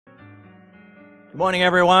Good morning,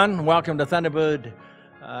 everyone. Welcome to Thunderbird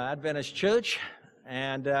Adventist Church.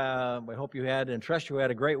 And we hope you had and trust you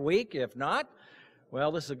had a great week. If not,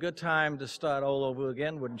 well, this is a good time to start all over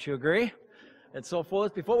again. Wouldn't you agree? And so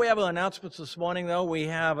forth. Before we have our announcements this morning, though, we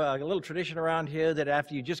have a little tradition around here that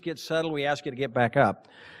after you just get settled, we ask you to get back up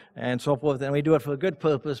and so forth. And we do it for a good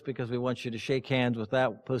purpose because we want you to shake hands with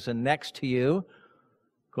that person next to you.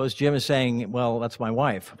 Of course, Jim is saying, well, that's my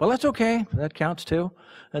wife. Well, that's okay. That counts too,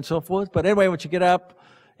 and so forth. But anyway, once you get up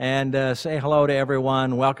and say hello to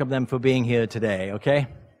everyone, welcome them for being here today, okay?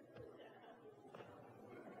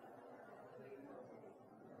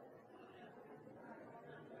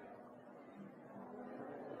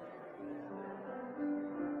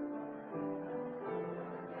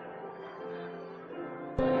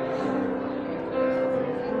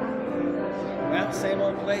 Well, same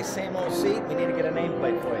old place, same old seat. We need to get a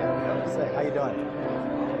nameplate for you. Let's say, how you doing?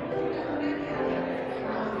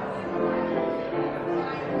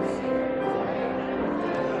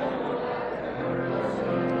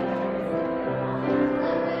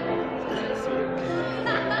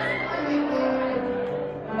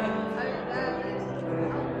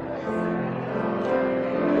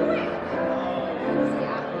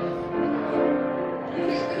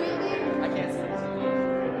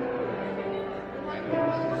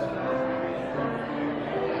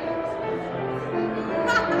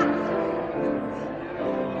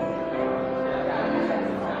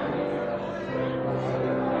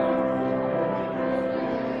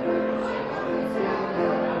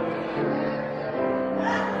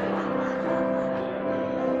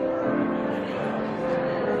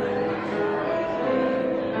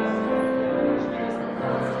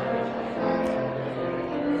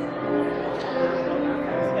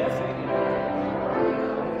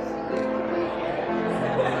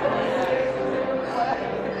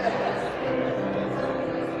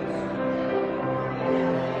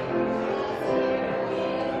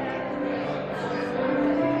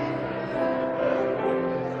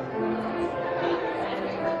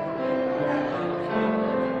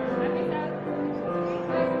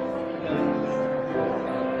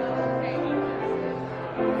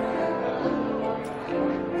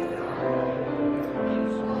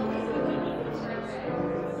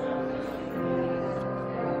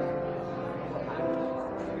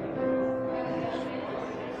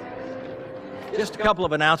 Just a couple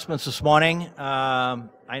of announcements this morning.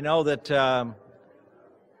 I know that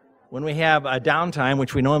when we have a downtime,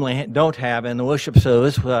 which we normally don't have in the worship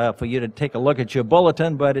service, for you to take a look at your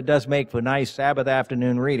bulletin, but it does make for nice Sabbath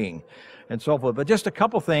afternoon reading and so forth. But just a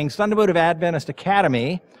couple things. Thunderbird of Adventist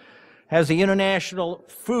Academy has the International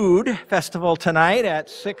Food Festival tonight at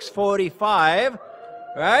 6:45,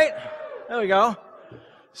 right? There we go.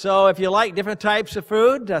 So if you like different types of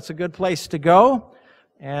food, that's a good place to go.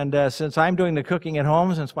 And since I'm doing the cooking at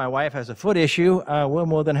home, since my wife has a foot issue, we're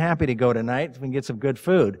more than happy to go tonight. We can get some good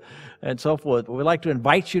food and so forth. We'd like to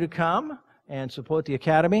invite you to come and support the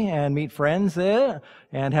Academy and meet friends there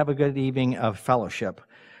and have a good evening of fellowship.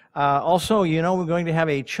 Also, you know, we're going to have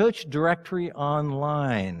a church directory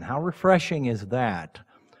online. How refreshing is that?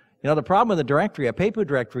 You know, the problem with a directory, a paper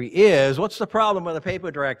directory, is, what's the problem with a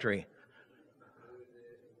paper directory?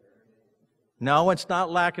 No, it's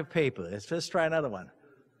not lack of paper. Let's try another one.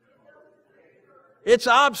 It's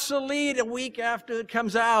obsolete a week after it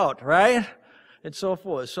comes out, right? And so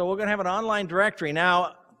forth. So we're going to have an online directory.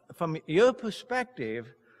 Now, from your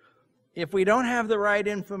perspective, if we don't have the right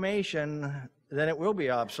information, then it will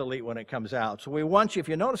be obsolete when it comes out. So we want you, if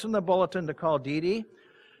you notice in the bulletin, to call Dee Dee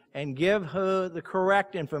and give her the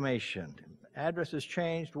correct information. Address has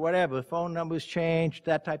changed, whatever, phone numbers changed,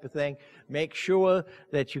 that type of thing. Make sure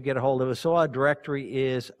that you get a hold of us so our directory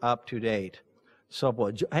is up to date. So,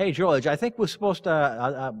 boy, hey, George, I think we're supposed to,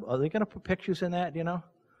 are they going to put pictures in that, you know?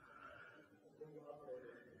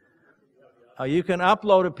 You can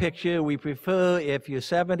upload a picture. We prefer, if you're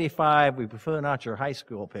 75, we prefer not your high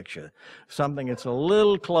school picture. Something that's a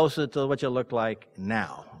little closer to what you look like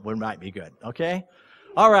now might be good, okay?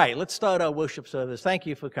 All right, let's start our worship service. Thank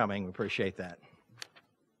you for coming. We appreciate that.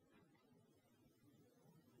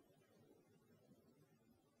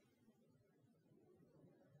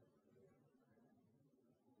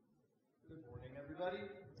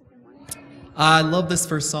 I love this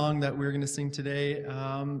first song that we're going to sing today.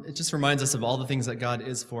 It just reminds us of all the things that God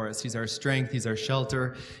is for us. He's our strength. He's our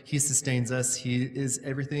shelter. He sustains us. He is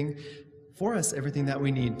everything for us, everything that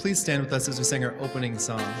we need. Please stand with us as we sing our opening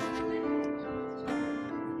song.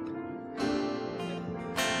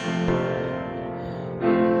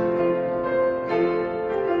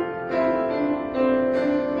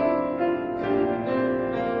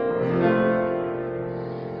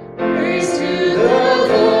 Praise to the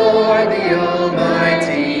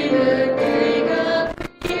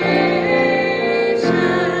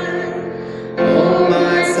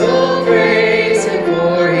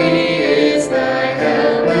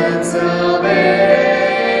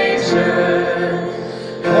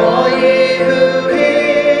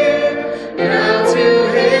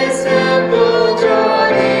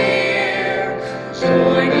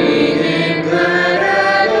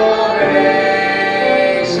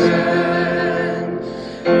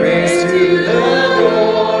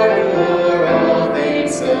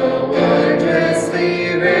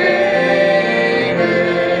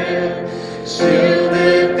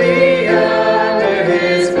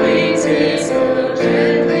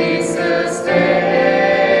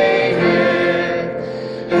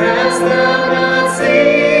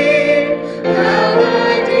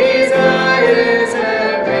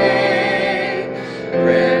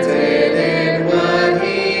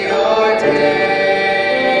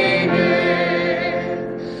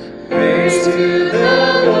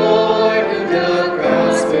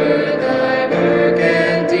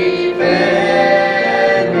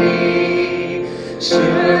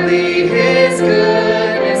see His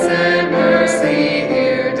goodness and mercy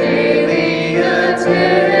here daily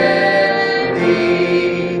attend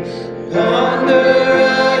thee. Ponder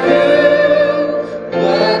anew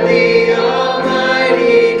what the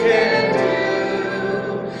Almighty can do,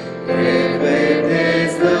 if with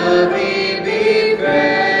His love He befriend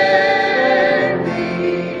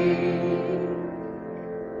thee.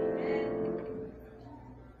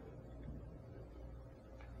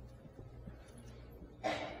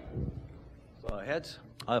 Heads.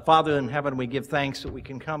 Father in heaven, we give thanks that we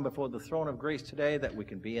can come before the throne of grace today, that we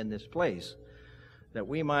can be in this place, that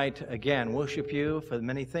we might again worship you for the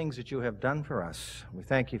many things that you have done for us. We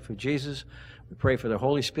thank you for Jesus. We pray for the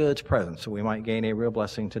Holy Spirit's presence so we might gain a real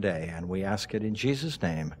blessing today. And we ask it in Jesus'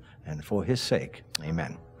 name and for his sake.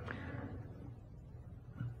 Amen.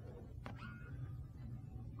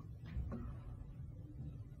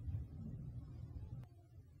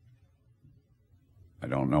 I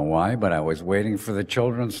don't know why, but I was waiting for the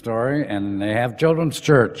children's story, and they have children's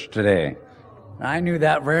church today. I knew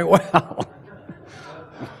that very well.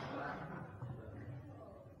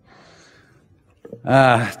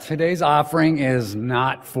 Today's offering is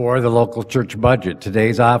not for the local church budget.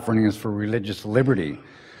 Today's offering is for religious liberty.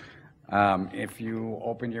 If you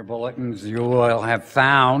open your bulletins, you will have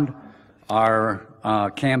found our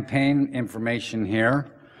campaign information here.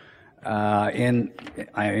 I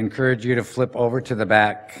encourage you to flip over to the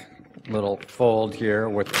back little fold here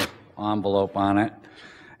with the envelope on it,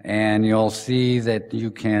 and you'll see that you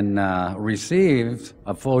can receive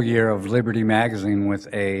a full year of Liberty Magazine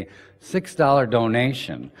with a $6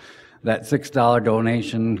 donation. That $6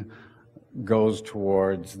 donation goes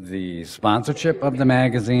towards the sponsorship of the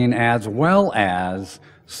magazine, as well as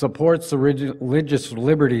supports the Religious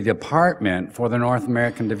Liberty Department for the North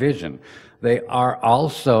American Division. They are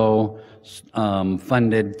also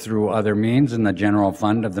funded through other means in the general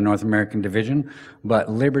fund of the North American Division, but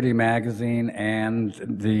Liberty Magazine and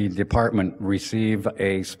the department receive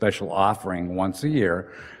a special offering once a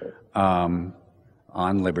year on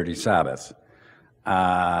Liberty Sabbath.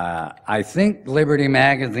 I think Liberty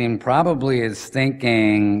Magazine probably is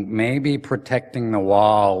thinking maybe protecting the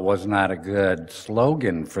wall was not a good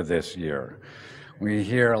slogan for this year. We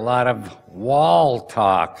hear a lot of wall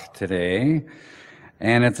talk today,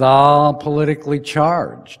 and it's all politically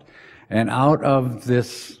charged. And out of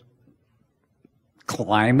this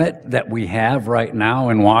climate that we have right now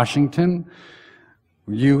in Washington,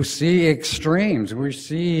 you see extremes. We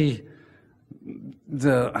see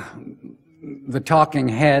the talking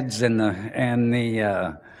heads and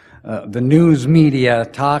the news media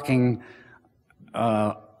talking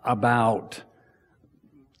about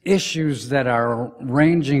issues that are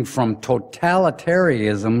ranging from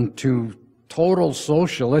totalitarianism to total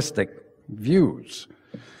socialistic views.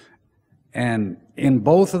 And in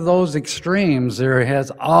both of those extremes, there has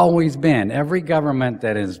always been, every government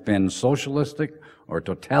that has been socialistic or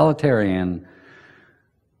totalitarian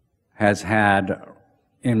has had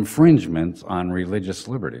infringements on religious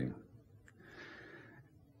liberty.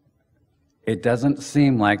 It doesn't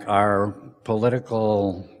seem like our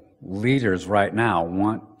political leaders right now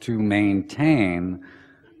want to maintain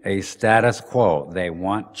a status quo. They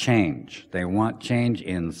want change. They want change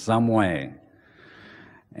in some way.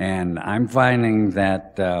 And I'm finding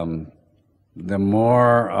that the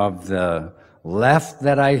more of the left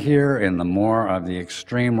that I hear and the more of the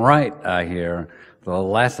extreme right I hear, the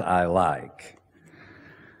less I like.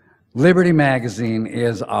 Liberty Magazine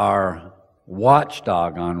is our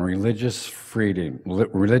watchdog on religious freedom,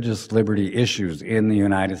 religious liberty issues in the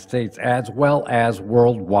United States as well as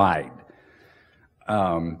worldwide.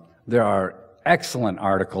 There are excellent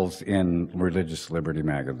articles in Religious Liberty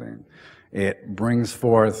Magazine. It brings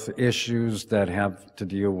forth issues that have to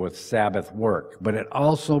deal with Sabbath work, but it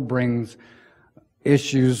also brings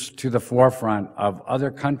issues to the forefront of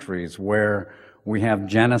other countries where we have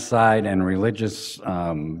genocide and religious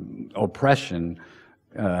oppression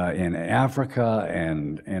in Africa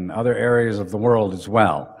and in other areas of the world as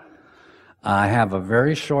well. I have a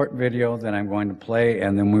very short video that I'm going to play,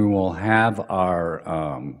 and then we will have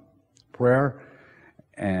our prayer.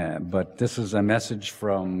 But this is a message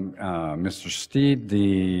from Mr. Steed,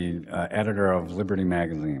 the editor of Liberty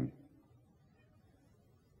Magazine.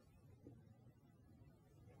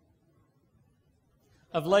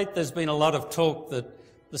 Of late, there's been a lot of talk that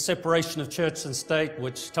the separation of church and state,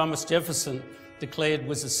 which Thomas Jefferson declared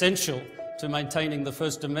was essential to maintaining the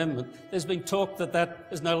First Amendment, there's been talk that that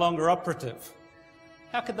is no longer operative.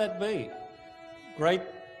 How could that be? Great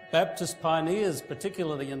Baptist pioneers,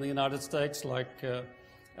 particularly in the United States, like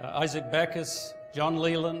Isaac Backus, John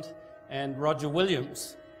Leland, and Roger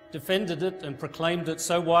Williams, defended it and proclaimed it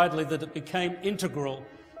so widely that it became integral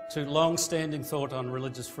to long-standing thought on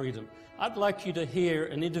religious freedom. I'd like you to hear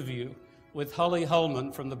an interview with Holly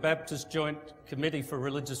Holman from the Baptist Joint Committee for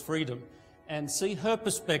Religious Freedom and see her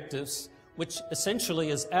perspectives, which essentially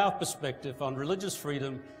is our perspective on religious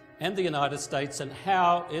freedom and the United States and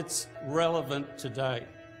how it's relevant today.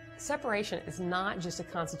 Separation is not just a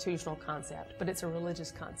constitutional concept, but it's a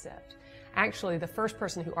religious concept. Actually, the first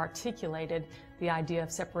person who articulated the idea of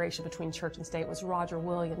separation between church and state was Roger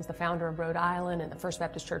Williams, the founder of Rhode Island and the First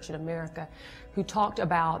Baptist Church in America, who talked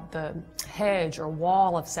about the hedge or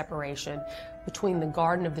wall of separation between the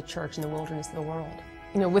garden of the church and the wilderness of the world.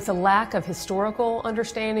 You know, with a lack of historical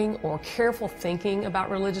understanding or careful thinking about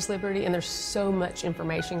religious liberty, and there's so much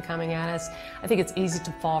information coming at us, I think it's easy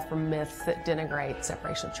to fall for myths that denigrate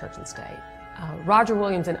separation of church and state. Roger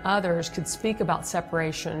Williams and others could speak about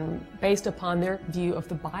separation based upon their view of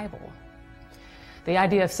the Bible. The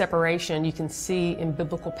idea of separation you can see in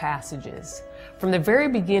biblical passages. From the very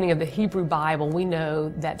beginning of the Hebrew Bible, we know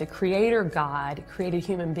that the Creator God created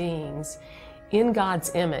human beings in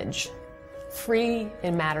God's image, free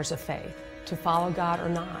in matters of faith, to follow God or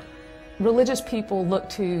not. Religious people look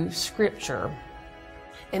to Scripture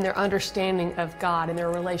in their understanding of God and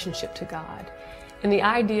their relationship to God. And the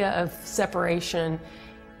idea of separation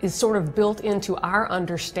is sort of built into our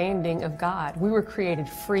understanding of God. We were created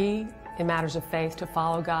free in matters of faith to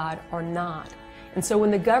follow God or not. And so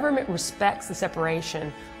when the government respects the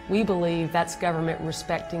separation, we believe that's government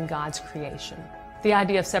respecting God's creation. The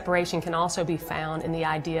idea of separation can also be found in the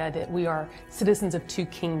idea that we are citizens of two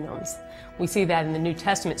kingdoms. We see that in the New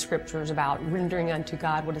Testament scriptures about rendering unto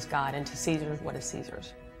God what is God and to Caesar what is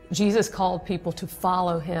Caesar's. Jesus called people to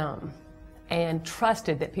follow him and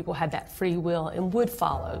trusted that people had that free will and would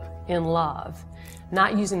follow in love,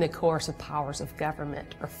 not using the coercive powers of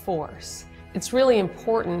government or force. It's really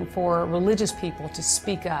important for religious people to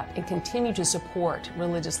speak up and continue to support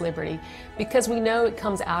religious liberty because we know it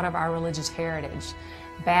comes out of our religious heritage.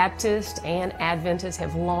 Baptists and Adventists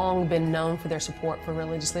have long been known for their support for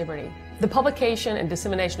religious liberty. The publication and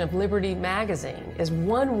dissemination of Liberty magazine is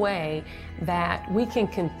one way that we can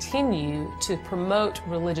continue to promote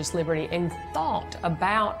religious liberty and thought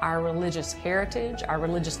about our religious heritage, our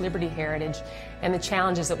religious liberty heritage, and the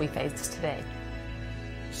challenges that we face today.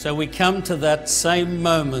 So we come to that same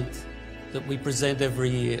moment that we present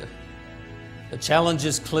every year. The challenge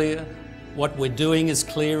is clear. What we're doing is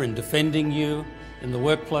clear in defending you in the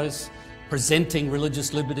workplace, presenting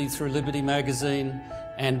religious liberty through Liberty magazine,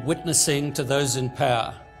 and witnessing to those in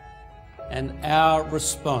power. And our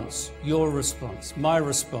response, your response, my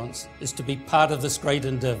response, is to be part of this great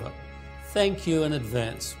endeavor. Thank you in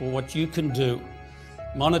advance for what you can do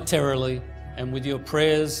monetarily and with your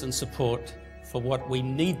prayers and support for what we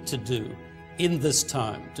need to do in this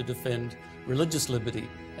time to defend religious liberty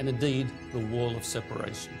and indeed the wall of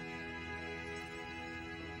separation.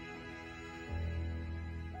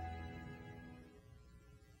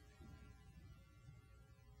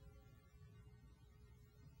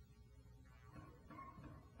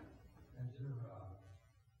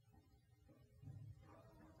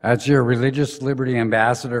 As your religious liberty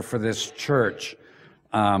ambassador for this church,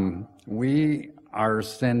 we are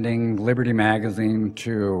sending Liberty magazine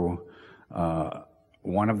to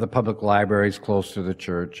one of the public libraries close to the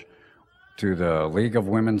church, to the League of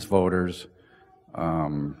Women's Voters,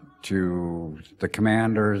 to the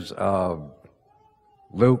commanders of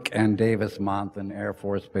Luke and Davis Monthan Air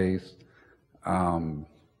Force Base.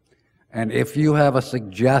 And if you have a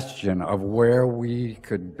suggestion of where we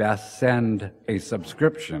could best send a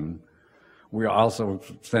subscription, we're also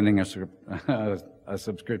sending a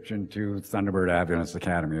subscription to Thunderbird Adventist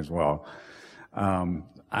Academy as well.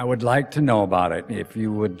 I would like to know about it. If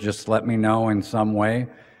you would just let me know in some way.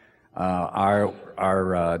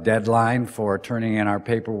 Our deadline for turning in our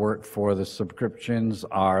paperwork for the subscriptions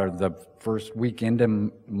are the first weekend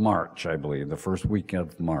in March, I believe, the first week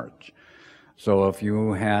of March. So if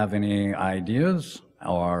you have any ideas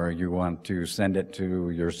or you want to send it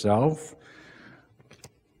to yourself,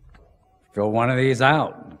 fill one of these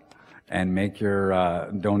out and make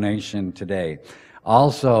your donation today.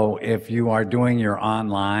 Also, if you are doing your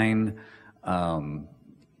online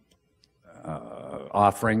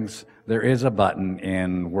offerings, there is a button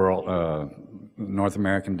in North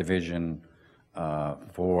American Division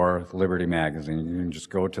for Liberty magazine. You can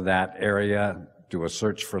just go to that area, do a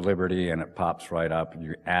search for Liberty, and it pops right up.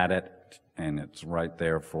 You add it, and it's right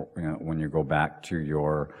there for when you go back to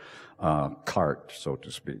your cart, so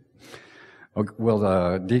to speak. Okay, will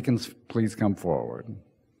the deacons please come forward?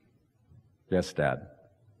 Yes, Dad.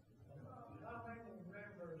 How many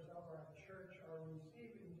members of our church are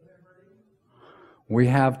receiving We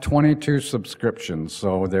have 22 subscriptions,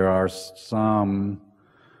 so there are some,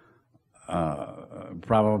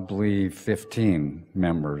 probably 15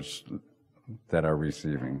 members that are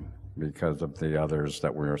receiving because of the others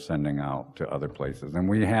that we are sending out to other places. And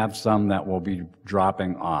we have some that will be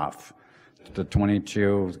dropping off, the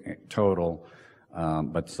 22 total,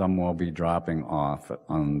 but some will be dropping off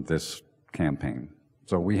on this campaign.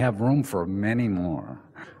 So we have room for many more.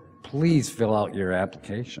 Please fill out your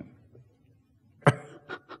application.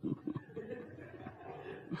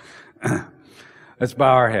 Let's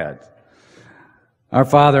bow our heads. Our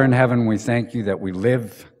Father in heaven, we thank you that we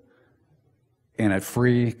live in a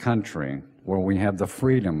free country where we have the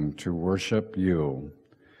freedom to worship you.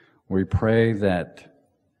 We pray that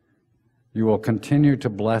you will continue to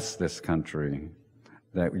bless this country,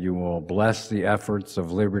 that you will bless the efforts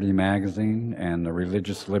of Liberty Magazine and the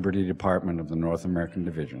Religious Liberty Department of the North American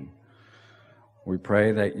Division. We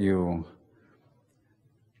pray that you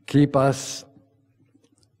keep us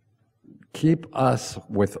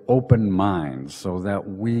with open minds so that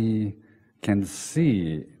we can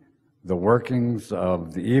see the workings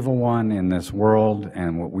of the evil one in this world,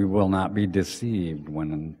 and we will not be deceived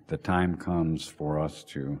when the time comes for us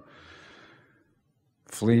to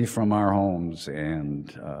flee from our homes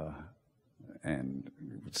and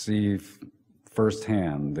see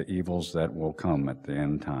firsthand the evils that will come at the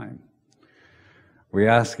end time. We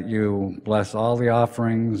ask that you bless all the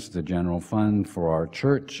offerings, the general fund for our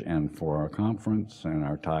church and for our conference, and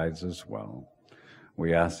our tithes as well.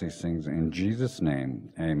 We ask these things in Jesus'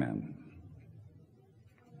 name, amen.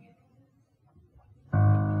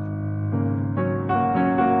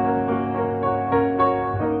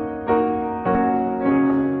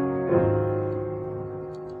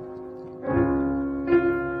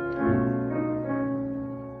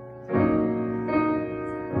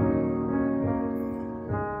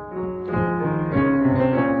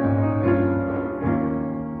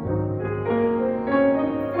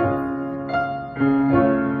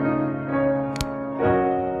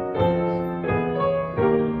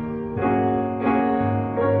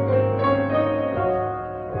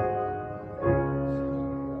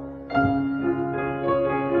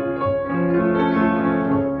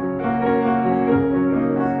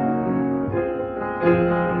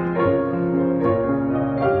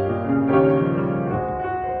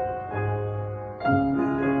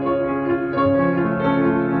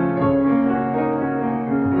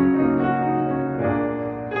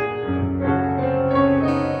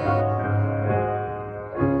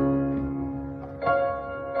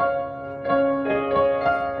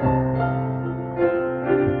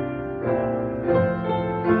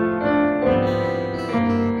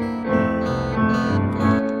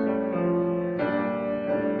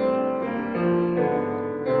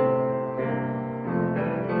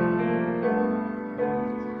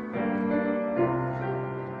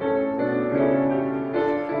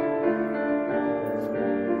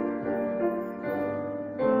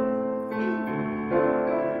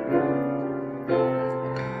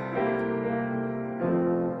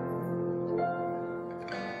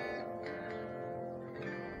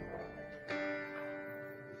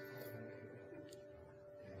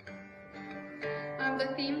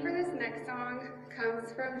 The theme for this next song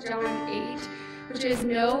comes from John 8, which is,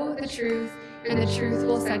 "Know the truth, and the truth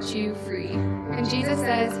will set you free." And Jesus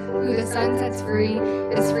says, "Who the Son sets free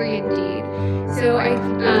is free indeed." So I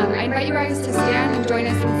invite you guys to stand and join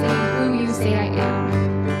us in singing "Who You Say I Am."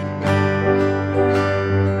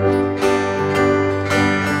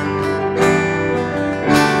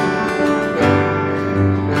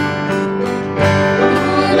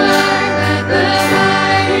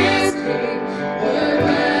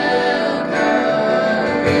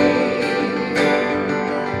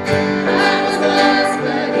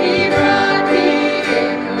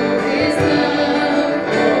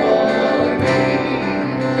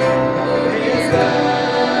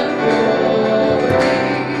 Love for me.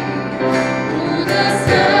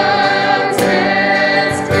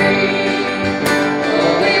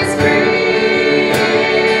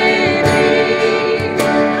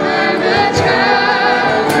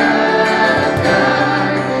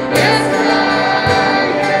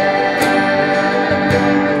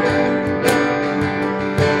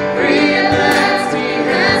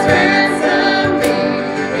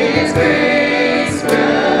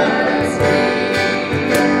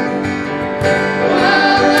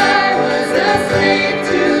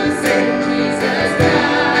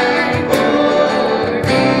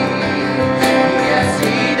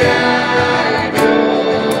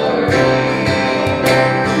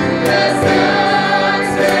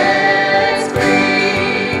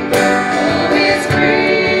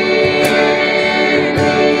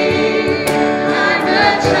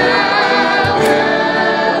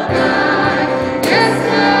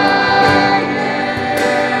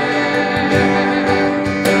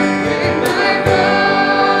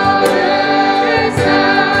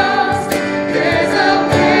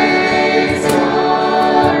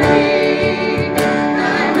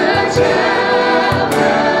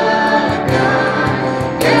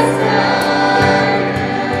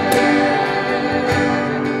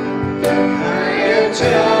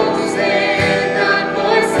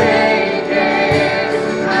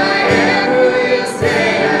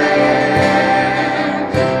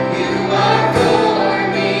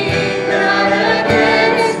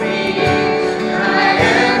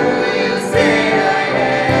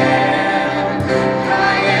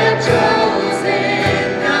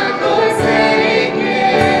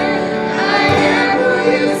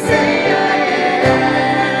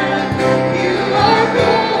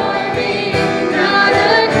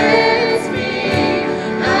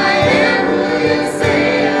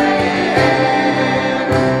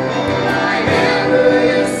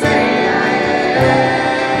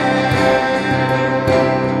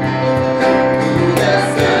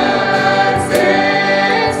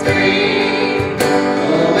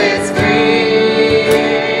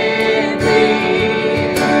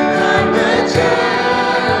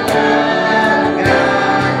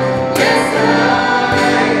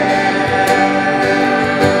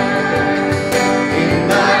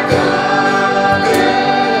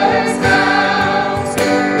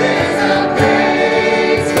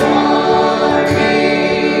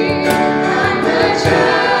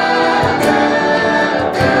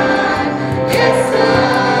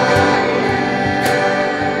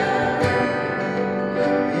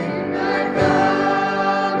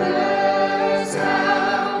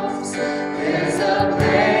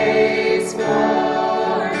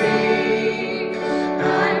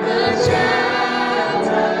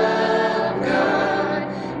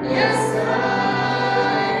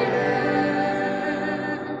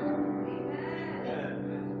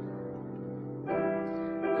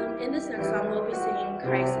 In this next song, we'll be singing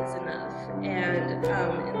Christ is Enough. And in the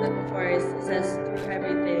chorus, it says, through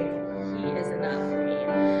everything, He is enough for me.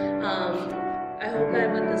 I hope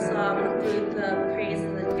that with this song will include the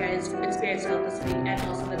praises that you guys experienced out this week and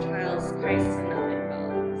also the trials. Christ is enough as well.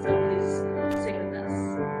 So please sing with us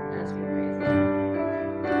as we praise Him.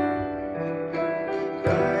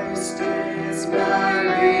 Christ is my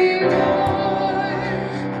reward,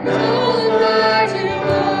 no my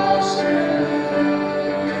devotion.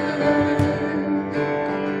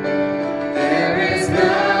 There is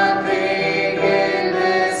nothing in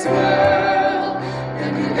this world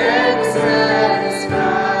that can ever satisfy.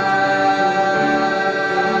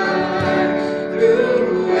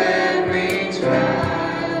 Through every trial.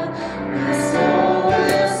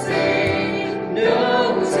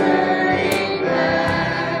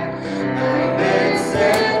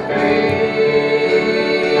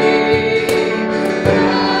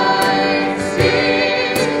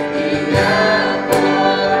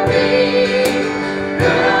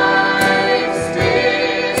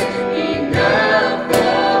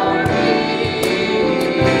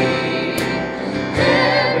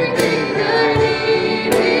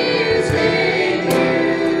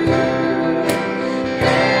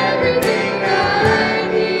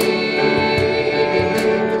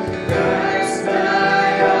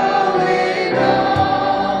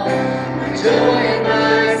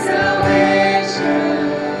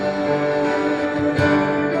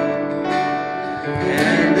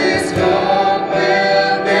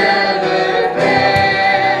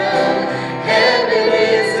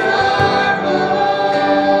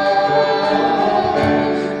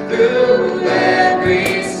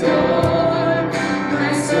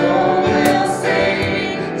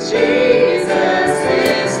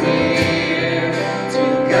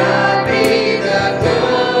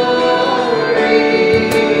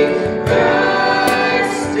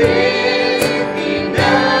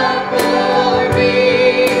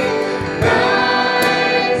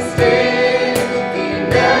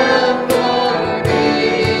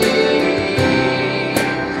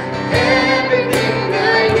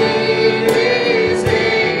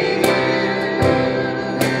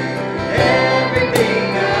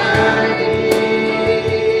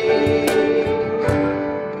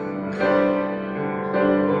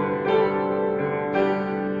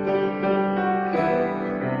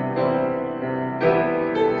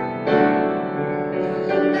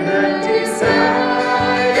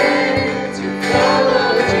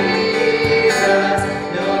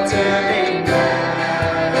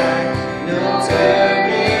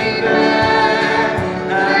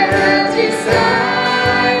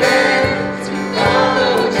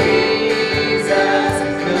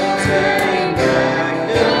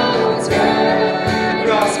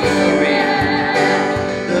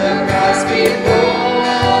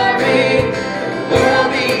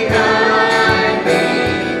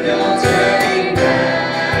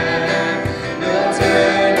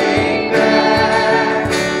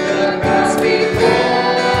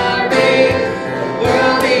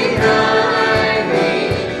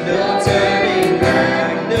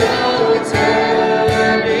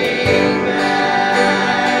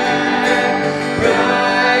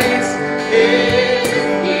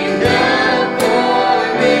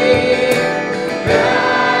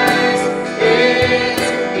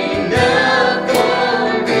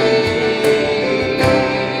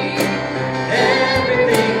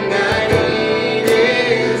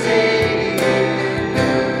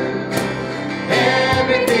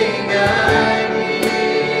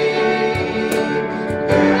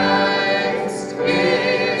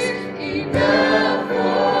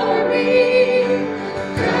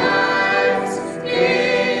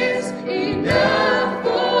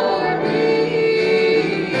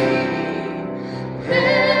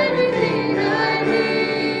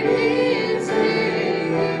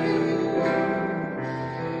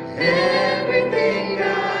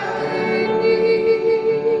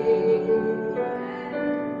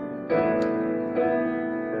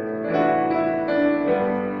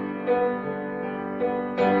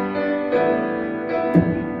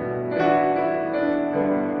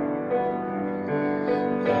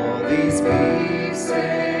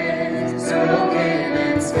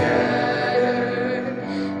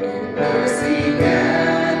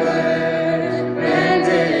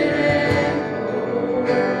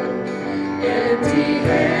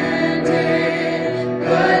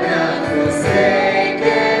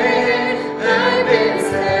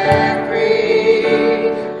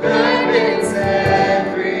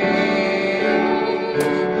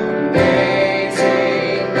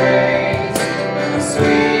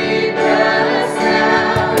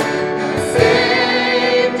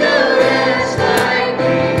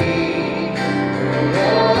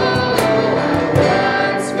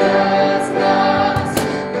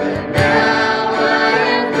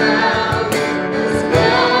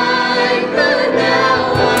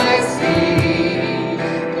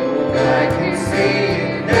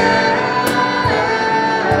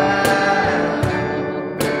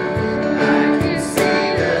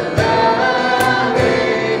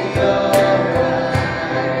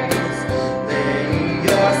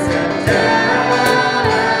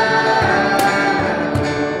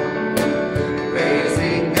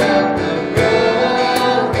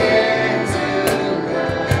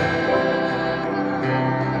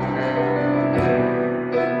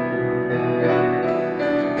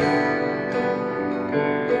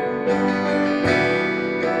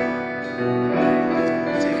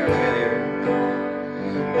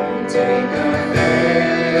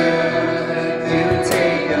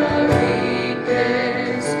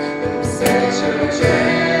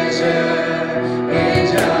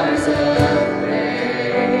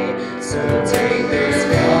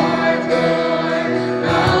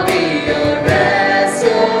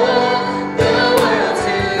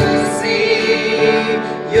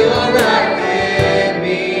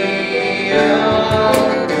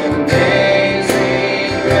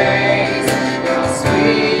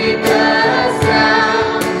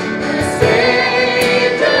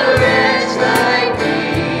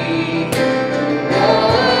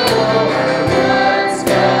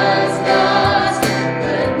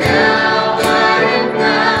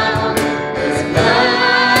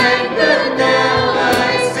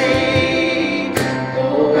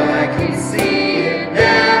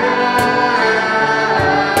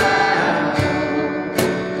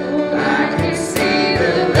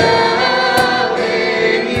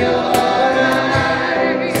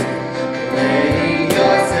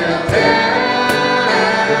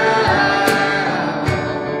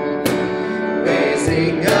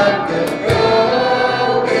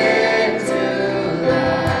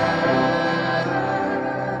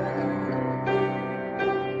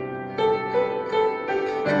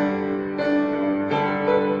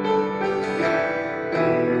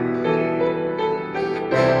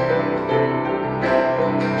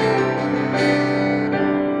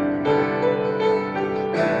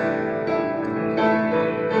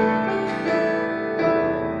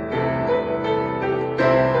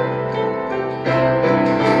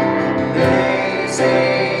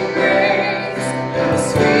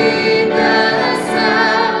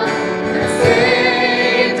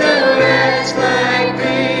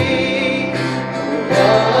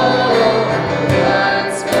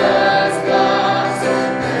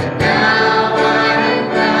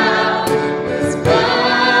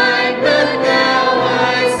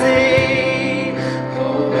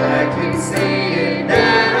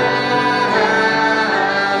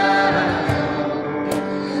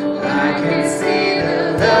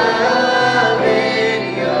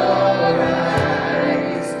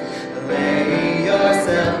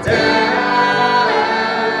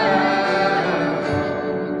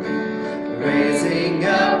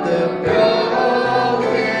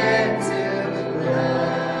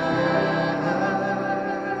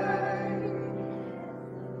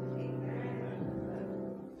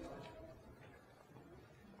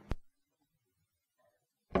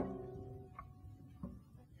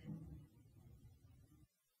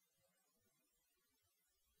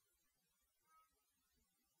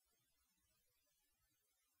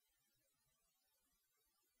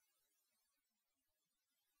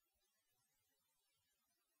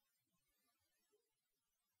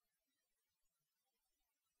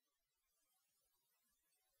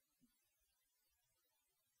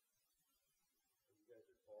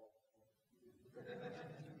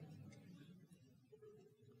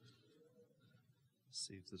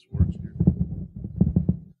 See if this works here.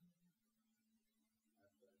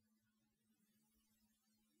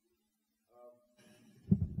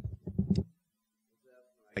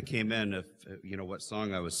 I came in if you know what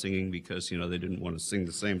song I was singing because they didn't want to sing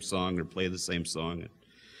the same song or play the same song.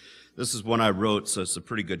 This is one I wrote, so it's a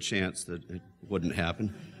pretty good chance that it wouldn't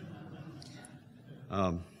happen.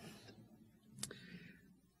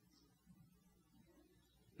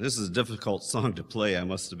 This is a difficult song to play. I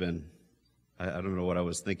must have been, I don't know what I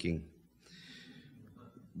was thinking.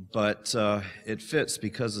 But it fits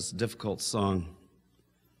because it's a difficult song.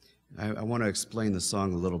 I want to explain the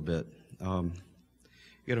song a little bit. You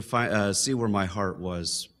got to see where my heart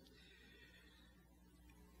was.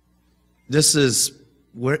 This is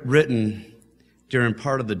written during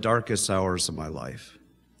part of the darkest hours of my life.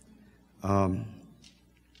 I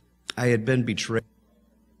had been betrayed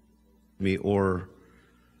or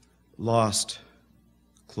lost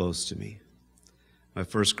close to me. My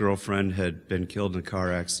first girlfriend had been killed in a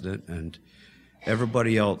car accident, and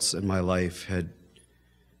everybody else in my life had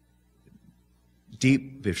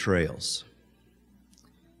deep betrayals.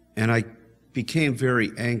 And I became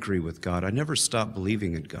very angry with God. I never stopped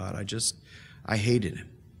believing in God. I hated him.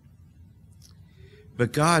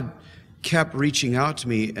 But God kept reaching out to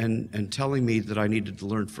me and telling me that I needed to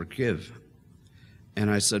learn to forgive. And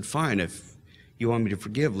I said, fine, if you want me to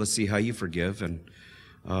forgive, let's see how you forgive. And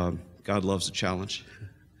God loves a challenge.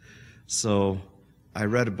 So I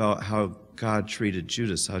read about how God treated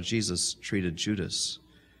Judas, how Jesus treated Judas.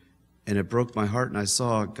 And it broke my heart, and I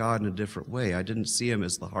saw God in a different way. I didn't see him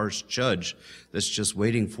as the harsh judge that's just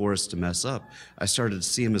waiting for us to mess up. I started to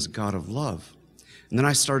see him as a God of love. And then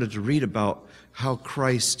I started to read about how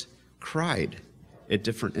Christ cried at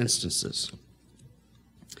different instances.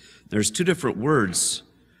 There's two different words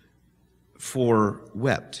for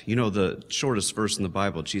wept. You know, the shortest verse in the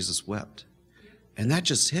Bible, Jesus wept. And that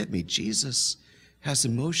just hit me. Jesus has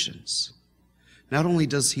emotions. Not only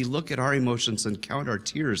does he look at our emotions and count our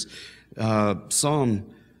tears, Psalm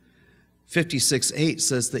 56:8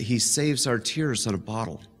 says that he saves our tears in a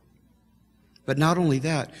bottle. But not only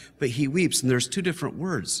that, but he weeps. And there's two different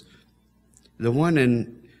words. The one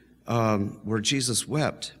in where Jesus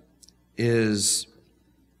wept is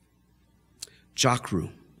jakru,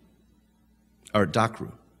 or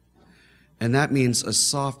dakru. And that means a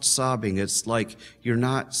soft sobbing. It's like you're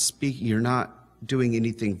not speaking, you're not doing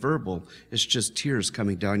anything verbal. It's just tears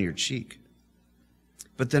coming down your cheek.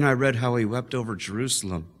 But then I read how he wept over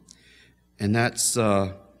Jerusalem, and that's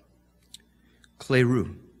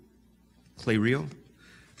kleru. Klerio?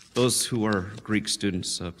 Those who are Greek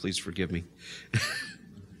students, please forgive me.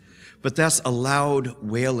 But that's a loud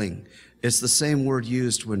wailing. It's the same word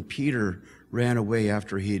used when Peter ran away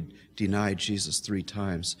after he'd denied Jesus 3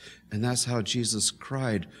 times. And that's how Jesus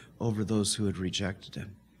cried over those who had rejected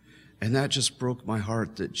him. And that just broke my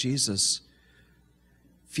heart, that Jesus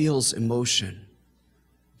feels emotion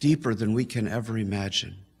deeper than we can ever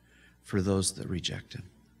imagine for those that reject him.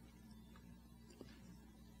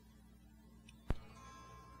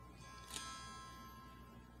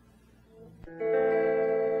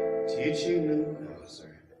 Teaching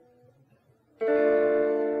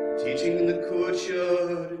in the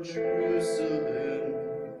courtyard in Jerusalem,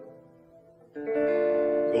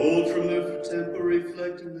 gold from the temple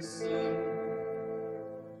reflecting the sun.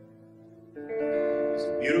 It's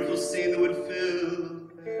a beautiful scene that would fill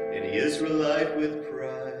any Israelite with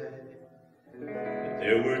pride, but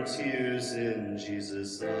there were tears in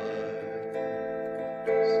Jesus' eyes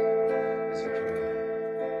as he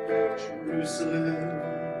cried, Jerusalem,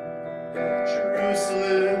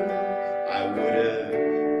 Jerusalem, I would have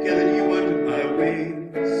gathered you under my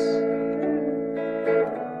wings.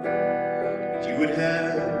 You would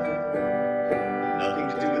have nothing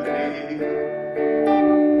to do with me.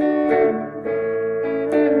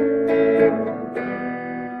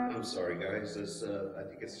 I'm sorry, guys. I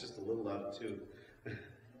think it's just a little out of tune.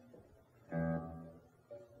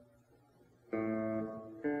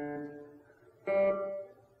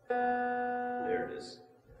 There it is.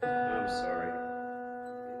 I'm sorry.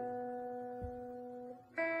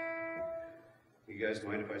 You guys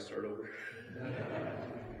mind if I start over?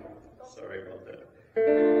 Sorry about that.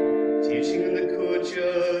 Teaching in the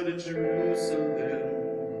courtyard of Jerusalem,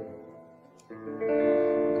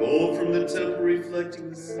 gold from the temple reflecting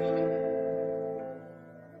the sun.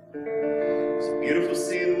 It's a beautiful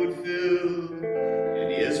scene that would fill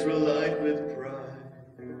any Israelite with pride,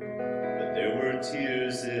 but there were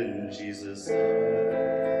tears in Jesus'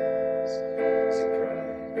 eyes as he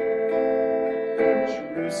cried,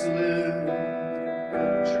 Jerusalem,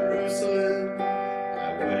 Jerusalem,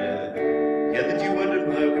 I would have gathered you under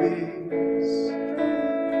my wings,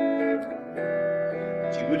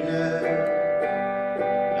 but you would have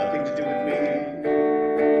nothing to do with me.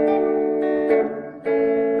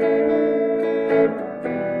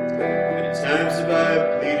 Many times have I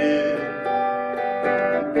pleaded,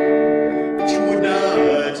 but you would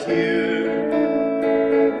not hear.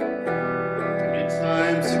 Many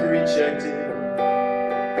times have rejected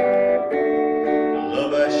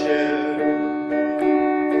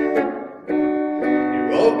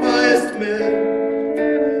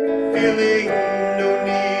feeling no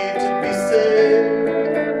need to be saved.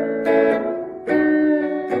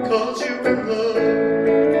 I called you in love,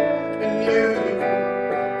 and you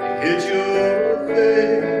hid your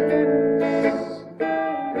face.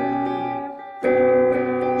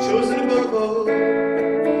 Chosen above all,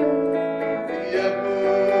 the apple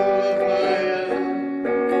of my eye.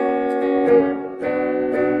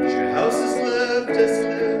 Your house is left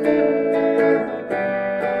desolate.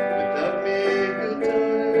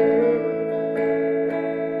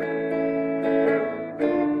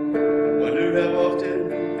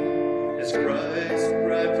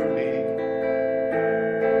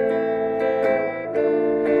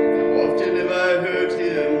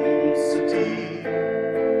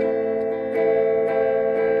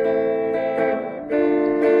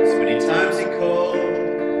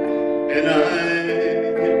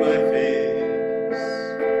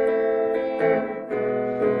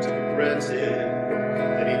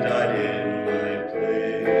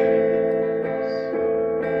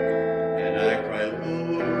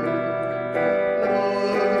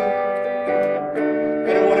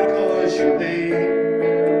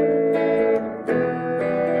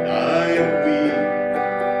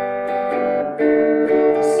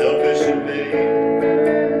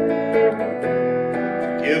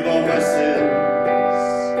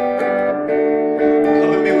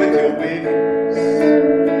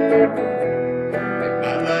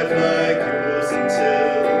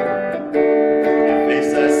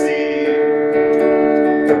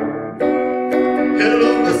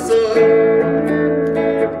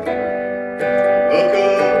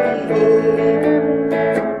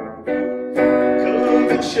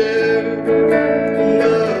 would share the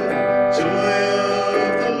joy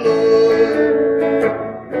of the Lord.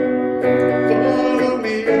 Follow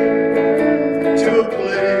me to a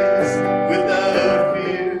place without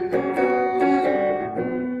fear.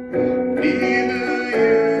 Neither you nor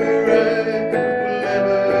I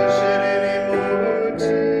will ever shed any more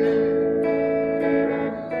tears.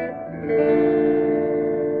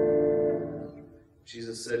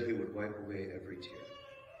 Jesus said he would wipe away every tear.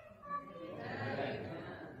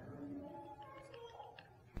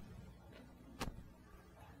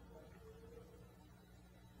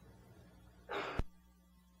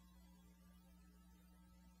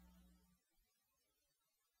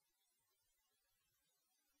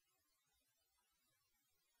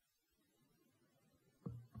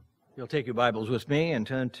 You'll take your Bibles with me and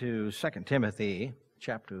turn to 2 Timothy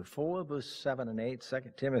chapter 4, verse 7 and 8. 2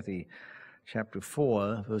 Timothy chapter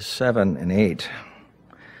 4, verse 7 and 8.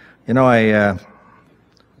 You know, a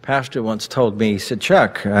pastor once told me, he said,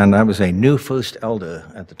 Chuck, and I was a new first elder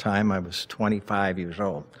at the time, I was 25 years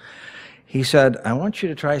old. He said, I want you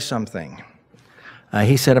to try something.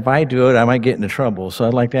 He said, if I do it, I might get into trouble, so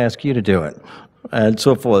I'd like to ask you to do it, and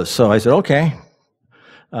so forth. So I said, okay.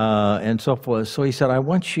 And so forth. So he said, I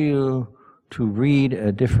want you to read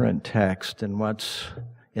a different text than what's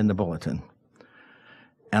in the bulletin.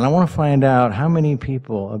 And I want to find out how many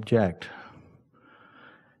people object.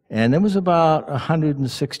 And there was about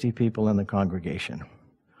 160 people in the congregation.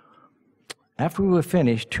 After we were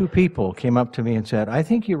finished, 2 people came up to me and said, I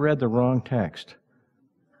think you read the wrong text.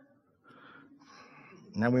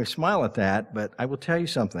 Now we smile at that, but I will tell you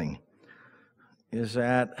something, is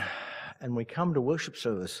that and we come to worship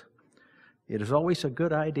service, it is always a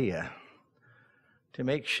good idea to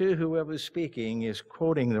make sure whoever's speaking is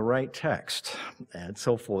quoting the right text and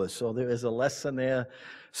so forth. So there is a lesson there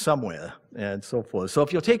somewhere and so forth. So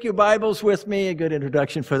if you'll take your Bibles with me, a good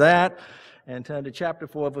introduction for that, and turn to chapter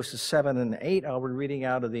 4, verses 7 and 8, I'll be reading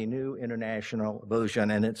out of the New International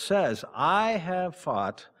Version. And it says, I have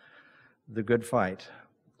fought the good fight.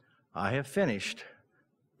 I have finished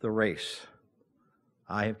the race.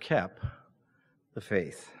 I have kept the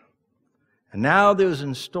faith. And now there is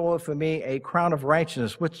in store for me a crown of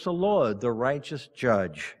righteousness, which the Lord, the righteous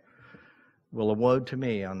judge, will award to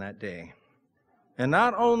me on that day. And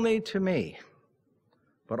not only to me,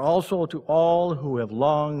 but also to all who have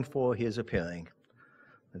longed for his appearing.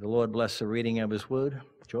 May the Lord bless the reading of his word.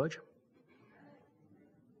 George?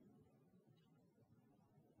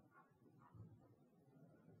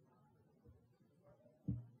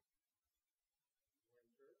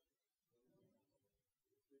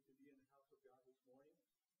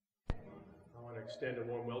 I want to extend a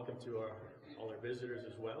warm welcome to all our visitors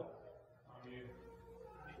as well.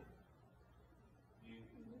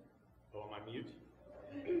 Oh, am I mute?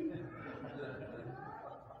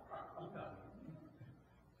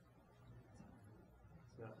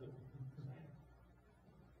 Nothing.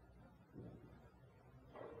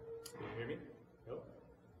 Can you hear me? No?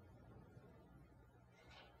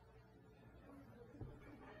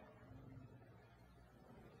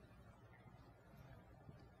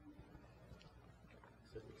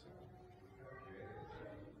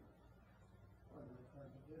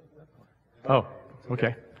 Oh,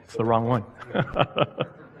 okay. It's the wrong one.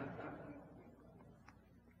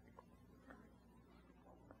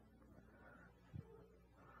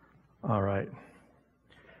 All right.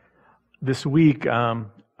 This week, I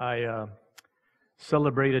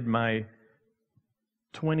celebrated my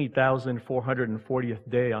 20,440th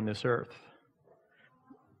day on this earth.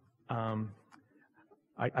 I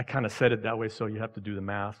kind of said it that way, so you have to do the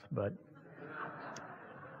math, but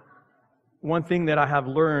one thing that I have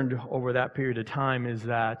learned over that period of time is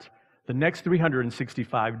that the next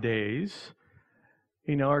 365 days,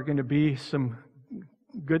 are going to be some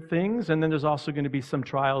good things, and then there's also going to be some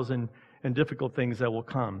trials and difficult things that will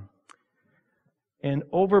come. And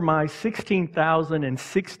over my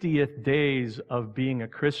 16,060th days of being a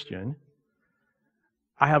Christian,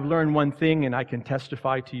 I have learned one thing, and I can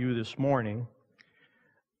testify to you this morning,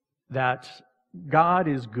 that God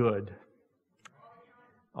is good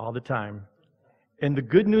all the time. And the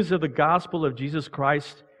good news of the gospel of Jesus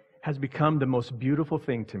Christ has become the most beautiful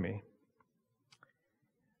thing to me.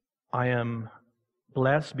 I am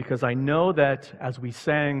blessed because I know that, as we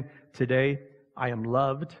sang today, I am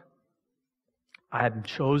loved, I am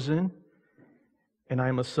chosen, and I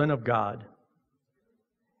am a son of God.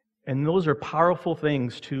 And those are powerful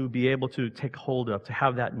things to be able to take hold of, to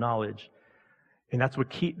have that knowledge. And that's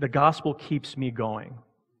what the gospel keeps me going.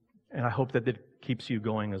 And I hope that it keeps you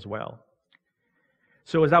going as well.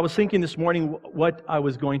 So as I was thinking this morning what I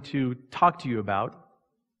was going to talk to you about,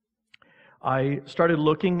 I started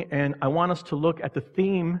looking, and I want us to look at the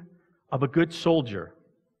theme of a good soldier.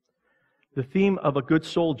 The theme of a good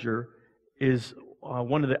soldier is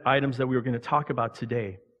one of the items that we were going to talk about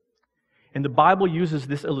today. And the Bible uses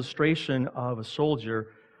this illustration of a soldier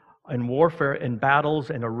in warfare, in battles,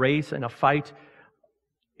 in a race, in a fight.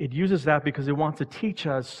 It uses that because it wants to teach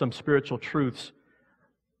us some spiritual truths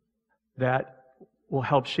that will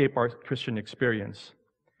help shape our Christian experience.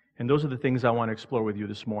 And those are the things I want to explore with you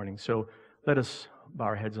this morning. So let us bow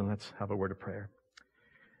our heads and let's have a word of prayer.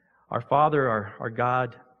 Our Father, our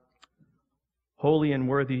God, holy and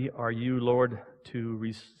worthy are you, Lord, to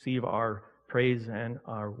receive our praise and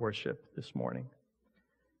our worship this morning.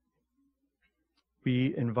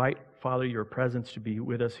 We invite, Father, your presence to be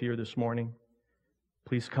with us here this morning.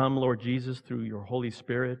 Please come, Lord Jesus, through your Holy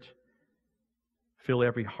Spirit. Fill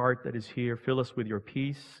every heart that is here. Fill us with your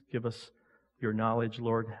peace. Give us your knowledge,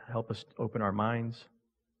 Lord. Help us open our minds.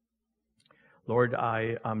 Lord,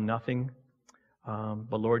 I am nothing,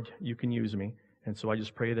 but Lord, you can use me. And so I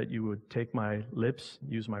just pray that you would take my lips,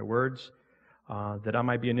 use my words, that I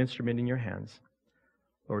might be an instrument in your hands.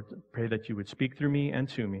 Lord, pray that you would speak through me and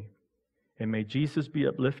to me. And may Jesus be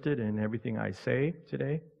uplifted in everything I say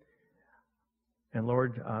today. And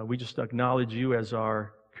Lord, we just acknowledge you as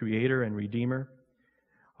our Creator and Redeemer,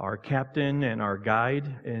 our captain and our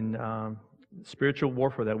guide in spiritual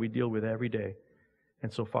warfare that we deal with every day.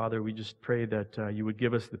 And so, Father, we just pray that you would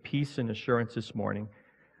give us the peace and assurance this morning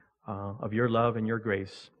of your love and your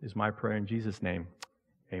grace, is my prayer in Jesus' name.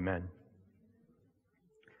 Amen.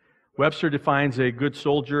 Webster defines a good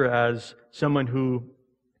soldier as someone who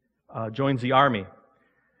joins the army.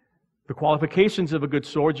 The qualifications of a good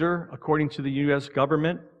soldier, according to the U.S.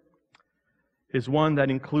 government, is one that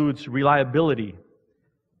includes reliability,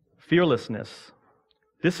 fearlessness,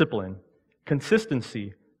 discipline,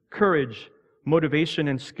 consistency, courage, motivation,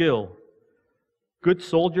 and skill. Good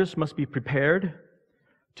soldiers must be prepared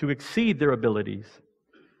to exceed their abilities,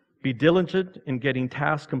 be diligent in getting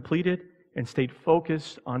tasks completed, and stay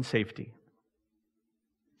focused on safety.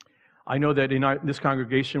 I know that in this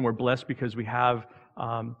congregation we're blessed because we have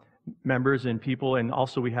members and people, and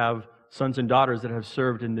also we have sons and daughters that have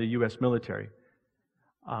served in the U.S. military.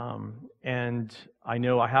 And I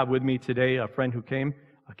know I have with me today a friend who came,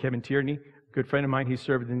 Kevin Tierney, a good friend of mine. He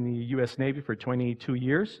served in the U.S. Navy for 22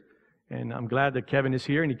 years. And I'm glad that Kevin is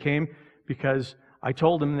here, and he came because I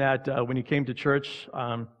told him that when he came to church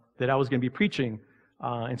that I was going to be preaching.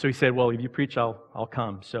 And so he said, well, if you preach, I'll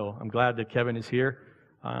come. So I'm glad that Kevin is here.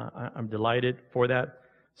 I'm delighted for that.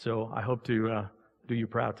 So I hope to do you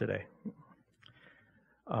proud today.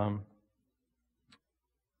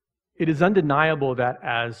 It is undeniable that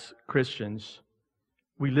as Christians,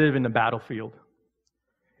 we live in the battlefield.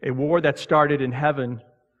 A war that started in heaven,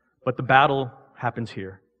 but the battle happens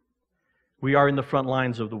here. We are in the front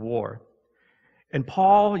lines of the war. And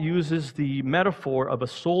Paul uses the metaphor of a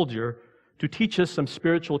soldier to teach us some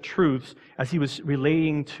spiritual truths as he was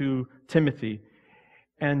relaying to Timothy.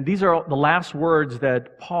 And these are the last words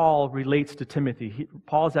that Paul relates to Timothy.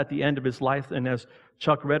 Paul's at the end of his life, and as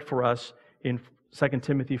Chuck read for us in 2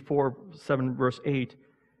 Timothy 4:7, verse 8,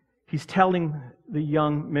 he's telling the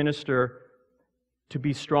young minister to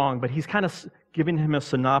be strong, but he's kind of giving him a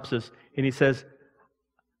synopsis, and he says,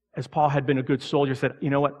 as Paul had been a good soldier, said, you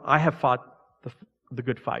know what, I have fought the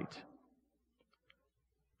good fight.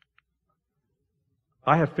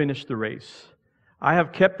 I have finished the race. I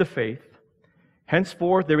have kept the faith.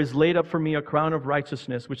 Henceforth there is laid up for me a crown of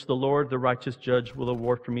righteousness, which the Lord, the righteous judge, will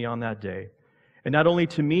award for me on that day. And not only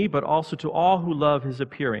to me, but also to all who love his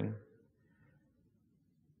appearing.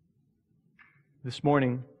 This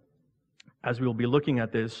morning, as we will be looking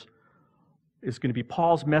at this, is going to be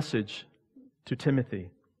Paul's message to Timothy.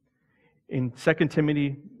 In 2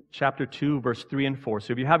 Timothy chapter 2, verse 3 and 4.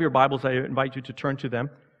 So if you have your Bibles, I invite you to turn to them.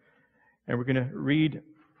 And we're going to read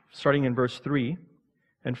starting in verse 3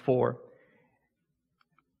 and 4.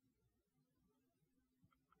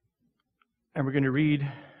 And we're going to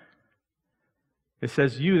read, it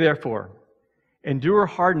says, you therefore endure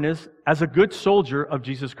hardness as a good soldier of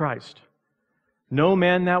Jesus Christ. No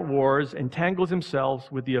man that wars entangles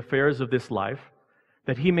himself with the affairs of this life,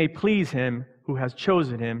 that he may please him who has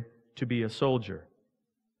chosen him to be a soldier.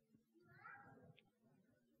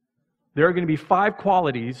 There are going to be 5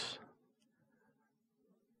 qualities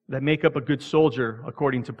that make up a good soldier,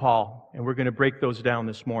 according to Paul, and we're going to break those down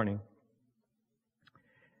this morning.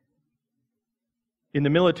 In the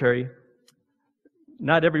military,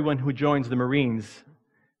 not everyone who joins the Marines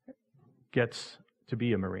gets to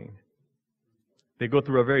be a Marine. They go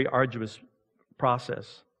through a very arduous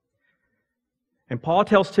process. And Paul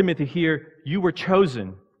tells Timothy here, you were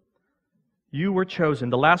chosen You were chosen.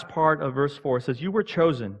 The last part of verse 4 says, you were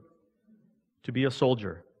chosen to be a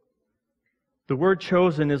soldier. The word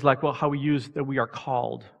chosen is like, well, how we use that we are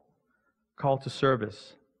called to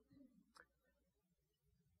service.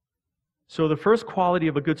 So the first quality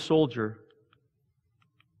of a good soldier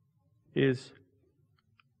is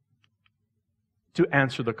to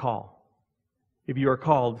answer the call. If you are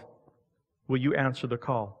called, will you answer the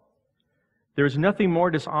call? There is nothing more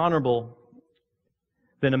dishonorable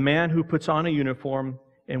than a man who puts on a uniform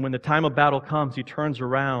and when the time of battle comes, he turns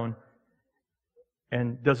around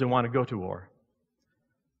and doesn't want to go to war.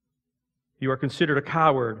 You are considered a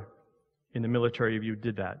coward in the military if you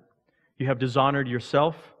did that. You have dishonored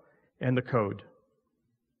yourself and the code.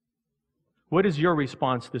 What is your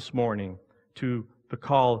response this morning to the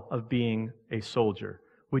call of being a soldier?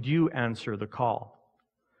 Would you answer the call?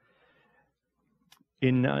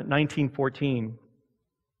 In 1914,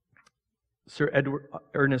 Sir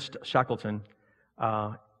Ernest Shackleton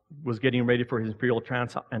was getting ready for his Imperial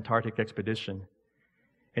Trans-Antarctic expedition.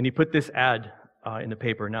 And he put this ad in the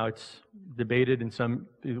paper. Now it's debated in some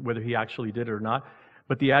whether he actually did it or not.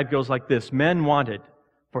 But the ad goes like this: men wanted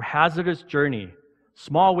for hazardous journey,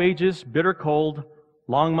 small wages, bitter cold,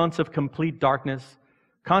 long months of complete darkness,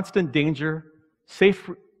 constant danger, safe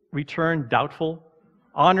return doubtful,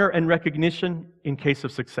 honor and recognition in case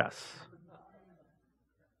of success.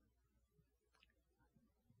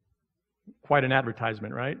 Quite an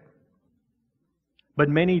advertisement, right? But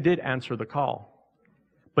many did answer the call.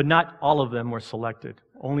 But not all of them were selected.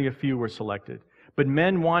 Only a few were selected. But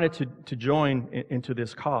men wanted to join into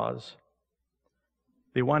this cause.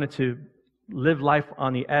 They wanted to live life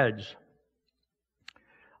on the edge.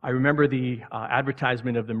 I remember the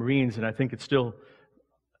advertisement of the Marines, and I think it's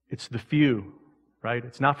the few, right?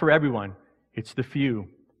 It's not for everyone. It's the few,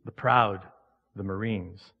 the proud, the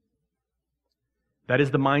Marines. That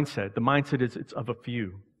is the mindset. The mindset is it's of a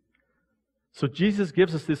few. So Jesus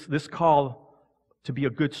gives us this call to be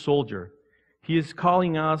a good soldier. He is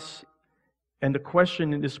calling us, and the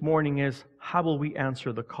question this morning is, how will we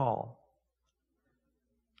answer the call?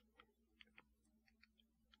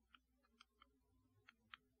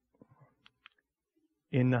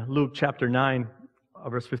 In Luke chapter 9,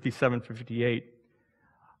 verse 57 to 58,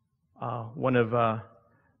 one of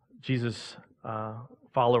Jesus'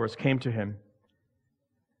 followers came to him,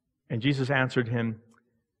 and Jesus answered him.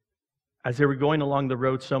 As they were going along the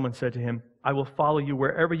road, someone said to him, I will follow you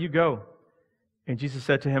wherever you go. And Jesus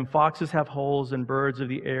said to him, foxes have holes and birds of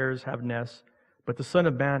the air have nests, but the Son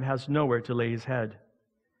of Man has nowhere to lay his head.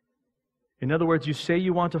 In other words, you say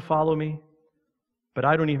you want to follow me, but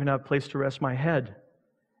I don't even have a place to rest my head.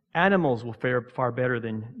 Animals will fare far better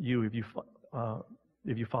than you if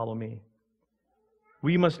you follow me.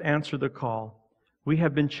 We must answer the call. We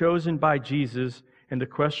have been chosen by Jesus, and the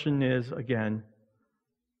question is, again,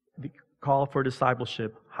 the call for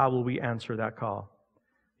discipleship. How will we answer that call?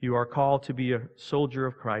 You are called to be a soldier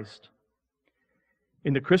of Christ.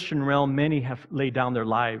 In the Christian realm, many have laid down their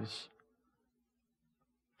lives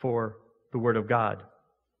for the Word of God.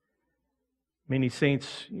 Many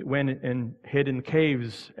saints went and hid in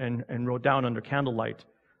caves and wrote down under candlelight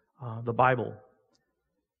the Bible.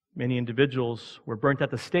 Many individuals were burnt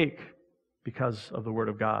at the stake because of the Word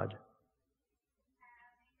of God.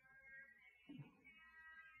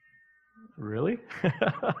 Really?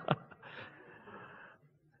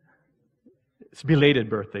 It's belated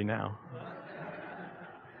birthday now.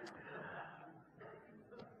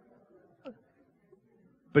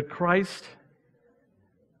 But Christ's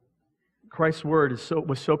word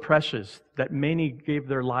was so precious that many gave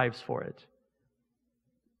their lives for it.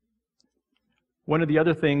 One of the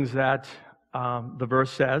other things that the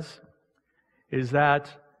verse says is that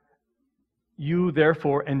you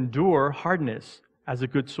therefore endure hardness as a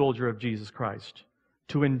good soldier of Jesus Christ.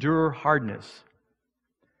 To endure hardness.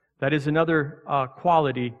 That is another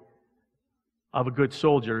quality of a good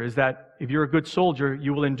soldier, is that if you're a good soldier,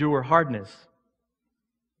 you will endure hardness.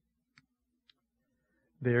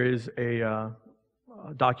 There is a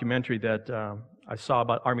documentary that I saw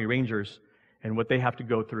about Army Rangers and what they have to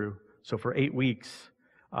go through. So for 8 weeks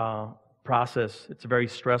process, it's very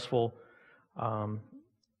stressful.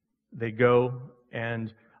 They go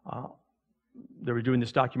and they were doing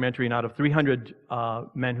this documentary, and out of 300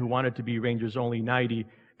 men who wanted to be Rangers, only 90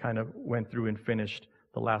 kind of went through and finished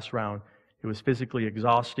the last round. It was physically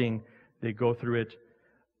exhausting. They go through it.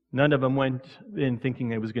 None of them went in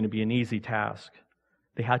thinking it was going to be an easy task.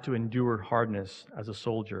 They had to endure hardness as a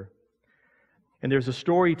soldier. And there's a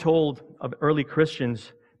story told of early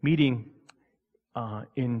Christians meeting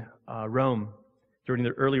in Rome during the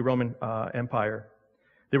early Roman Empire.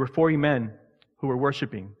 There were 40 men who were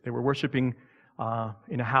worshiping. They were worshiping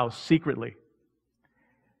in a house secretly.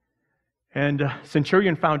 And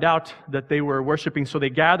centurion found out that they were worshiping, so they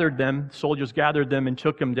gathered them, soldiers gathered them and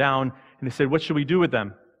took them down, and they said, "What should we do with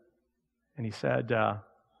them?" And he said,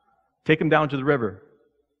 "Take them down to the river,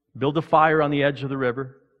 build a fire on the edge of the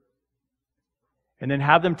river, and then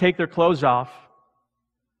have them take their clothes off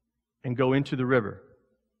and go into the river."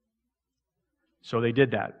 So they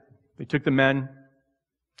did that. They took the men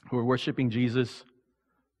who were worshiping Jesus,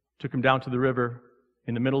 took them down to the river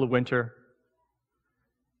in the middle of winter,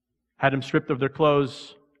 had them stripped of their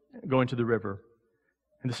clothes, go into the river.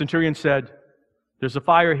 And the centurion said, "There's a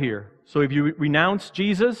fire here. So if you renounce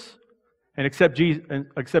Jesus and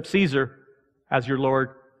accept Caesar as your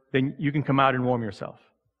Lord, then you can come out and warm yourself."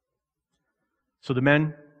 So the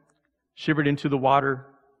men shivered into the water.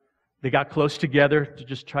 They got close together to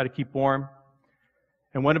just try to keep warm.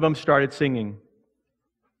 And one of them started singing,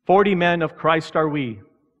 "40 men of Christ are we."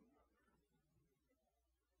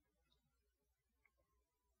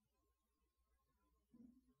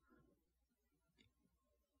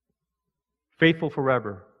 Faithful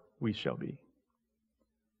forever we shall be.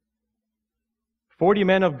 40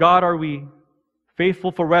 men of God are we,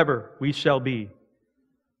 faithful forever we shall be.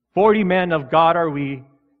 40 men of God are we,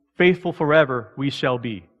 faithful forever we shall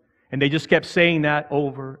be. And they just kept saying that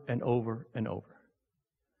over and over and over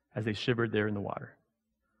as they shivered there in the water.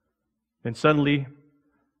 Then suddenly,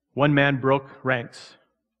 one man broke ranks,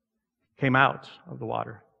 came out of the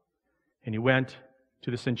water, and he went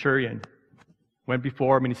to the centurion, went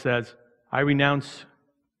before him, and he says, "I renounce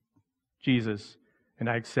Jesus and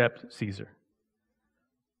I accept Caesar."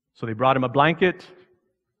 So they brought him a blanket,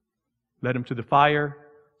 led him to the fire.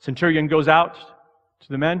 Centurion goes out to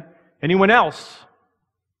the men. "Anyone else?"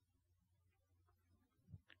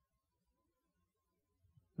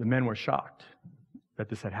 The men were shocked that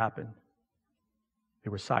this had happened. They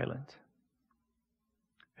were silent.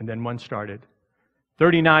 And then one started,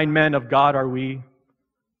 39 men of God are we,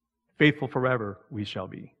 faithful forever we shall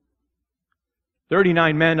be.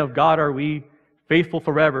 39 men of God are we, faithful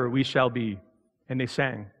forever we shall be." And they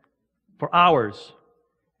sang for hours,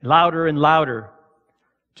 louder and louder,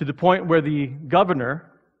 to the point where the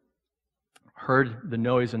governor heard the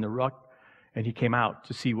noise and the ruck, and he came out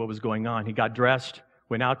to see what was going on. He got dressed,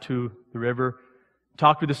 went out to the river,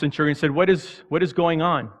 talked with the centurion, said, what is going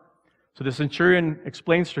on? So the centurion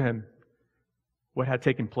explains to him what had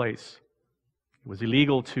taken place. It was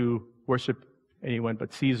illegal to worship anyone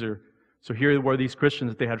but Caesar. So here were these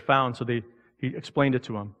Christians that they had found, so he explained it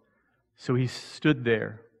to him. So he stood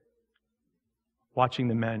there, watching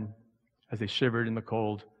the men as they shivered in the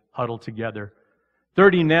cold, huddled together.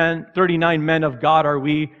 39 men of God are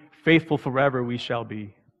we, faithful forever we shall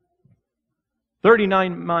be.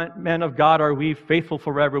 39 men of God are we, faithful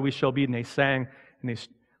forever we shall be. And they sang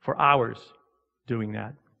for hours doing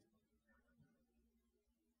that.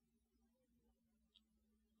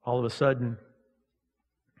 All of a sudden,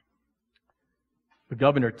 the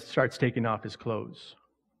governor starts taking off his clothes.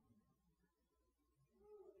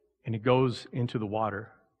 And he goes into the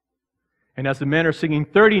water. And as the men are singing,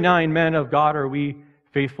 39 men of God are we,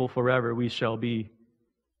 faithful forever we shall be,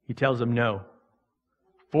 he tells them no.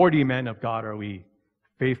 40 men of God are we,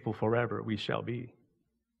 faithful forever we shall be.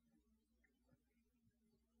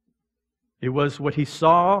 It was what he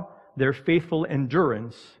saw, their faithful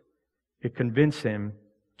endurance, it convinced him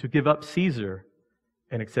to give up Caesar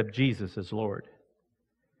and accept Jesus as Lord.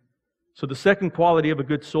 So the second quality of a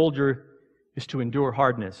good soldier is to endure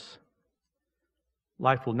hardness.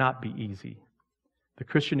 Life will not be easy. The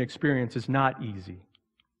Christian experience is not easy.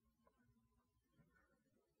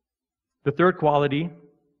 The third quality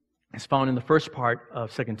is found in the first part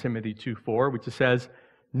of 2 Timothy 2:4, which says,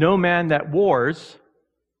 "No man that wars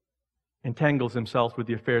entangles himself with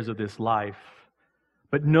the affairs of this life,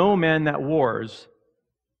 but no man that wars."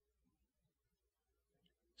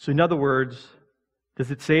 So in other words, does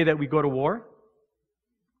it say that we go to war?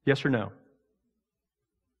 Yes or no?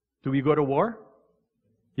 Do we go to war?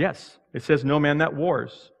 Yes. It says no man that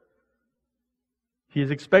wars. He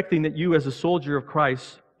is expecting that you as a soldier of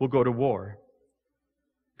Christ will go to war,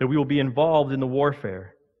 that we will be involved in the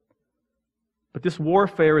warfare. But this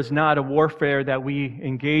warfare is not a warfare that we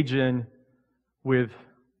engage in with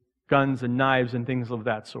guns and knives and things of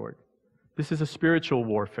that sort. This is a spiritual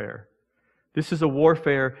warfare. This is a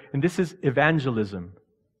warfare, and this is evangelism.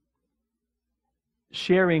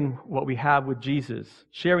 Sharing what we have with Jesus,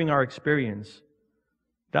 sharing our experience.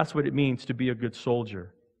 That's what it means to be a good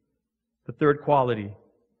soldier. The third quality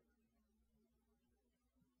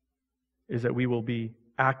is that we will be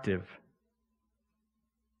active,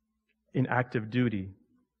 in active duty.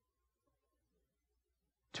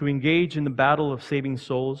 to engage in the battle of saving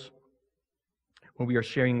souls, when we are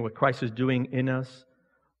sharing what Christ is doing in us,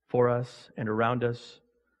 for us, and around us,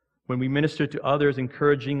 when we minister to others,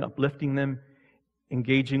 encouraging, uplifting them,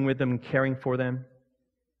 engaging with them, and caring for them.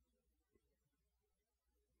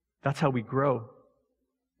 That's how we grow,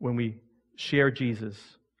 when we share Jesus.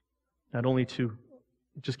 Not only to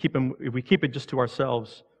just keep him, if we keep it just to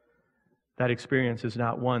ourselves, that experience is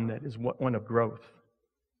not one that is one of growth.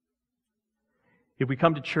 If we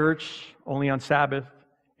come to church only on Sabbath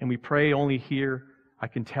and we pray only here, I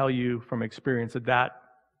can tell you from experience that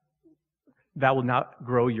will not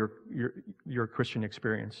grow your Christian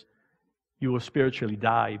experience. You will spiritually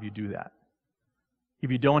die if you do that. If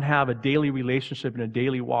you don't have a daily relationship and a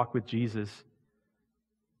daily walk with Jesus,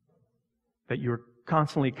 that you're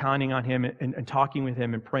constantly counting on Him and talking with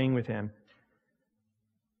Him and praying with Him,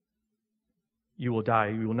 you will die.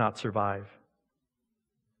 You will not survive.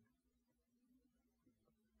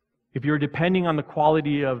 If you're depending on the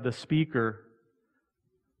quality of the speaker,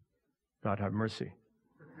 God have mercy.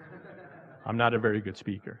 I'm not a very good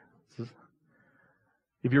speaker.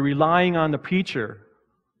 If you're relying on the preacher,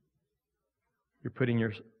 you're putting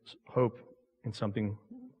your hope in something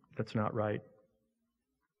that's not right.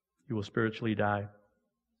 You will spiritually die.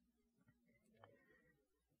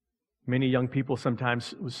 Many young people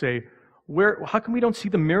sometimes will say, how come we don't see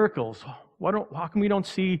the miracles? How come we don't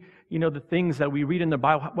see, the things that we read in the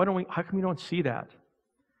Bible? How come we don't see that?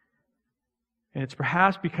 And it's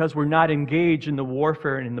perhaps because we're not engaged in the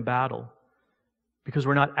warfare and in the battle, because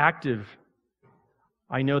we're not active.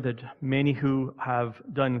 I know that many who have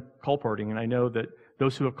done colporting, and I know that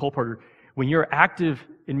those who have colported, when you're active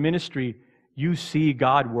in ministry, you see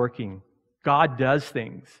God working. God does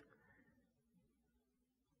things.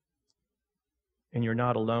 And you're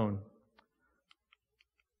not alone.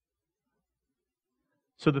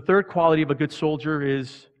 So the third quality of a good soldier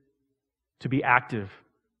is to be active.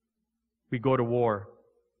 We go to war.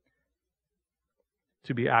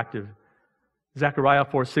 To be active. Zechariah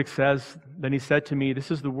 4:6 says, "Then he said to me,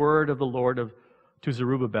 this is the word of the Lord to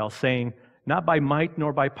Zerubbabel, saying, not by might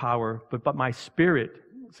nor by power, but by my Spirit,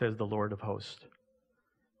 says the Lord of hosts."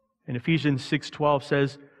 And Ephesians 6:12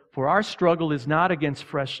 says, "For our struggle is not against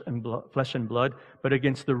flesh and blood, but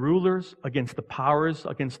against the rulers, against the powers,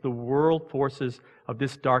 against the world forces of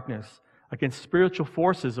this darkness, against spiritual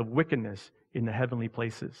forces of wickedness in the heavenly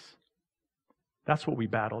places." That's what we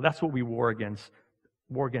battle. That's what we war against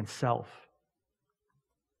self.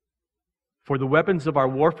 "For the weapons of our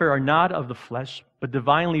warfare are not of the flesh, but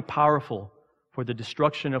divinely powerful for the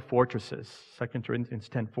destruction of fortresses." 2 Corinthians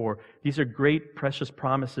 10:4. These are great, precious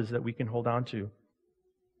promises that we can hold on to.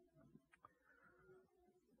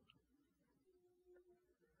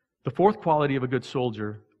 The fourth quality of a good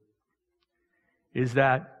soldier is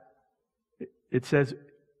that it says,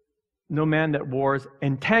 "No man that wars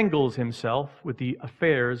entangles himself with the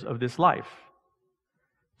affairs of this life."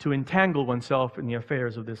 To entangle oneself in the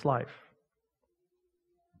affairs of this life.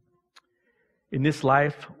 In this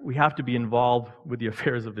life, we have to be involved with the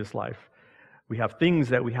affairs of this life. We have things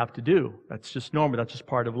that we have to do. That's just normal. That's just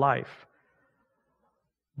part of life.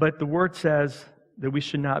 But the Word says that we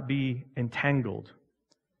should not be entangled.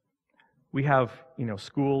 We have,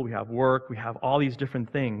 school, we have work, we have all these different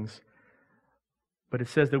things. But it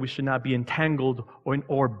says that we should not be entangled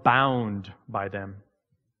or bound by them.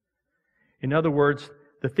 In other words,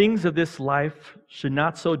 the things of this life should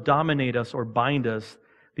not so dominate us or bind us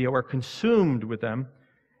that we are consumed with them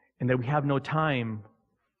and that we have no time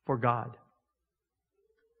for God.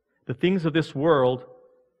 The things of this world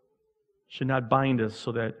should not bind us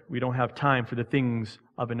so that we don't have time for the things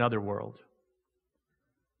of another world.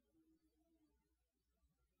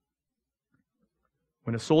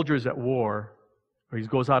 When a soldier is at war or he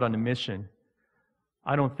goes out on a mission,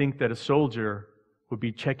 I don't think that a soldier would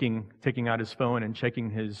be taking out his phone and checking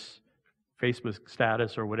his Facebook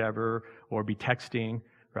status or whatever, or be texting,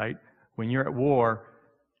 right? When you're at war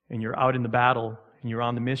and you're out in the battle and you're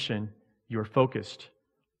on the mission, you're focused.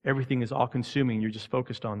 Everything is all-consuming. You're just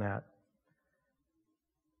focused on that.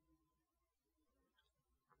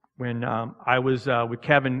 When I was with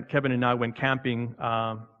Kevin and I went camping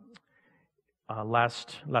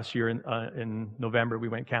last year in November. We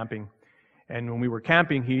went camping, and when we were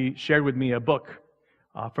camping, he shared with me a book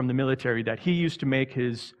from the military that he used to make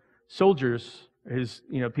his soldiers, his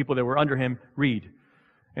people that were under him, read.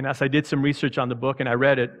 And as I did some research on the book and I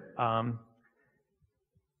read it,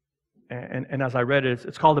 and as I read it,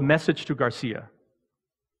 it's called A Message to Garcia.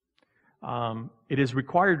 It is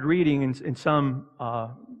required reading in some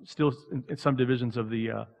divisions of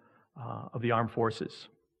the armed forces.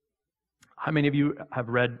 How many of you have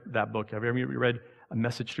read that book? Have you ever read A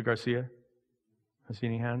Message to Garcia? I see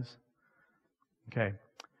any hands? Okay.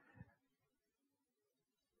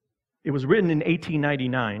 It was written in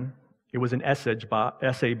 1899. It was an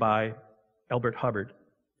essay by Elbert Hubbard.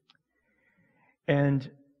 And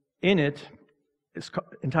in it, it's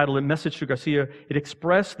entitled A Message to Garcia, it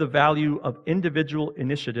expressed the value of individual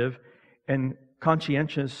initiative and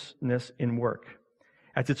conscientiousness in work.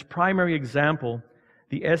 As its primary example,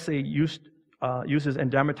 the essay uses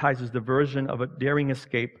and dramatizes the version of a daring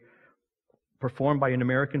escape performed by an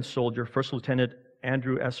American soldier, First Lieutenant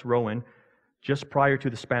Andrew S. Rowan, just prior to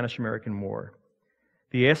the Spanish-American War.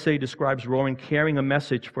 The essay describes Rowan carrying a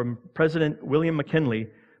message from President William McKinley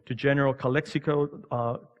to General Calixto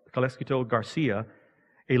Garcia,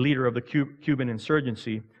 a leader of the Cuban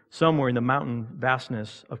insurgency, somewhere in the mountain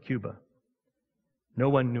vastness of Cuba. No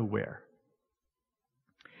one knew where.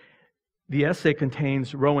 The essay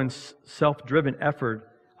contains Rowan's self-driven effort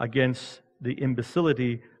against the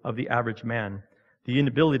imbecility of the average man, the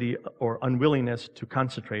inability or unwillingness to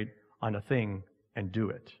concentrate on a thing and do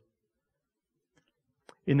it.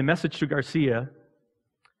 In the Message to Garcia,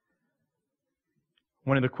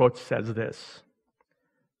 one of the quotes says this: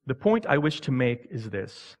 "The point I wish to make is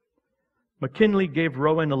this. McKinley gave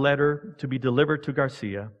Rowan a letter to be delivered to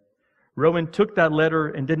Garcia. Rowan took that letter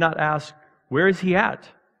and did not ask, 'Where is he at?'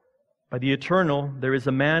 By the eternal, there is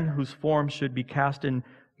a man whose form should be cast in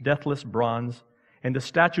deathless bronze, and the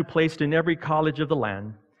statue placed in every college of the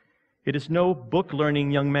land. It is no book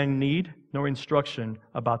learning young men need, nor instruction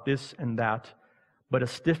about this and that, but a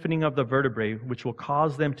stiffening of the vertebrae which will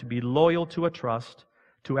cause them to be loyal to a trust,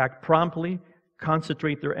 to act promptly,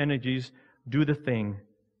 concentrate their energies, do the thing,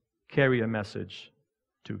 carry a message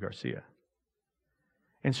to Garcia."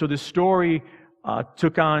 And so this story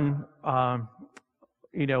took on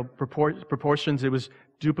proportions. It was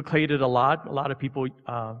duplicated a lot. A lot of people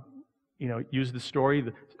use the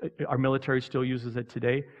story. Our military still uses it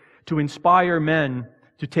today to inspire men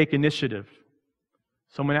to take initiative.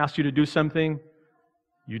 Someone asks you to do something,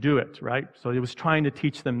 you do it, right? So it was trying to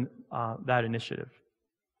teach them that initiative.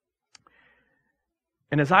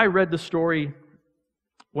 And as I read the story,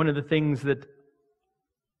 one of the things that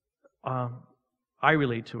I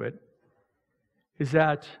relate to it is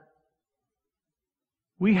that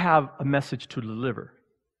we have a message to deliver.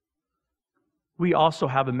 We also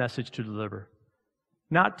have a message to deliver.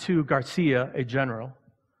 Not to Garcia, a general,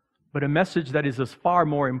 but a message that is of far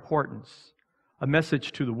more importance, a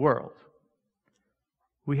message to the world.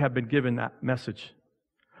 We have been given that message,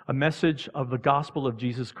 a message of the gospel of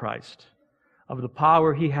Jesus Christ, of the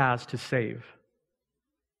power He has to save.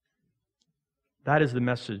 That is the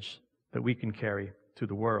message that we can carry to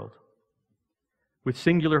the world, with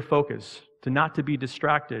singular focus, to not to be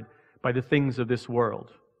distracted by the things of this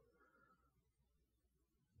world.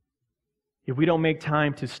 If we don't make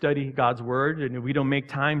time to study God's Word, and if we don't make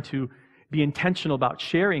time to be intentional about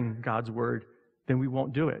sharing God's Word, then we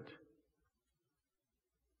won't do it.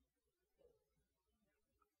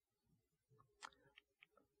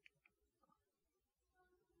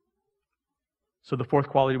 So the fourth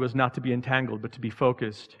quality was not to be entangled, but to be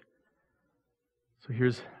focused. So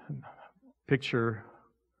here's a picture.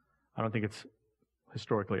 I don't think it's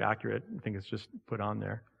historically accurate. I think it's just put on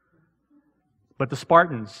there. But the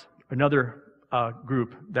Spartans, another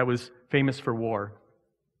group that was famous for war.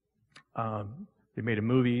 They made a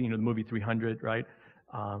movie, the movie 300, right?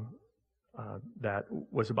 That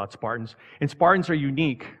was about Spartans. And Spartans are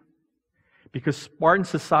unique because Spartan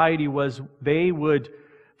society was, they would,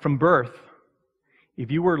 from birth, if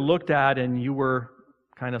you were looked at and you were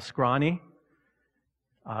kind of scrawny,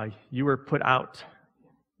 you were put out.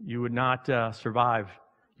 You would not survive.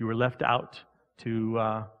 You were left out to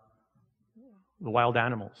the wild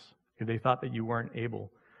animals if they thought that you weren't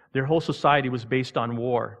able. Their whole society was based on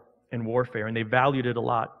war and warfare, and they valued it a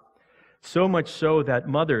lot. So much so that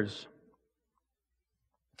mothers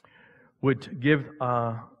would give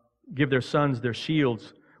their sons their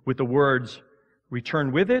shields with the words,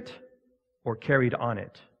 "Return with it," or "carried on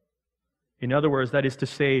it." In other words, that is to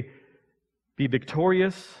say, be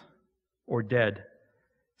victorious or dead.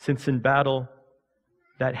 Since in battle,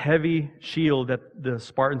 that heavy shield that the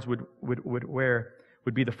Spartans would wear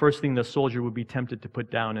would be the first thing the soldier would be tempted to put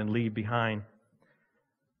down and leave behind.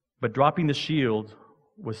 But dropping the shield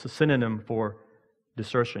was a synonym for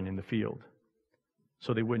desertion in the field.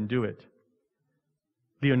 So they wouldn't do it.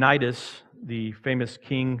 Leonidas, the famous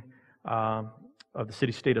king of the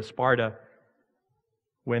city-state of Sparta,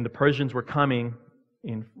 when the Persians were coming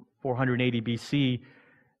in 480 BC,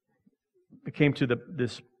 it came to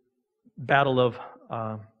this battle of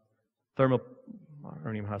I don't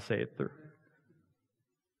even know how to say it.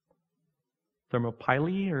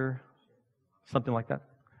 Thermopylae or something like that.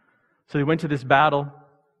 So they went to this battle,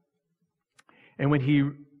 and when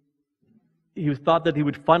he thought that he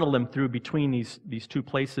would funnel them through between these two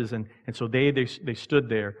places, and so they stood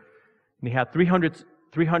there, and he had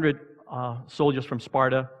 300 soldiers from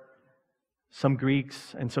Sparta, some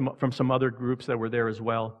Greeks, and from some other groups that were there as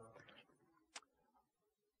well.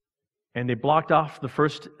 And they blocked off the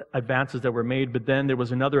first advances that were made, but then there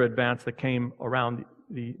was another advance that came around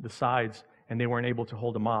the sides, and they weren't able to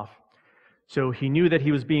hold them off. So he knew that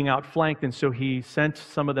he was being outflanked, and so he sent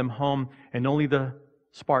some of them home, and only the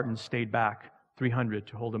Spartans stayed back, 300,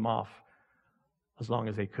 to hold them off as long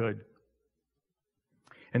as they could.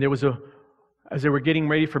 And as they were getting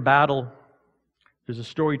ready for battle, there's a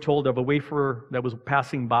story told of a wayfarer that was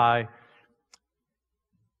passing by,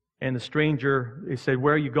 and the stranger, they said,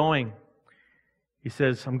 "Where are you going?" He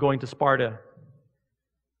says, "I'm going to Sparta."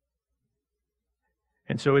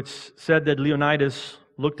 And so it's said that Leonidas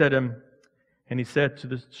looked at him, and he said to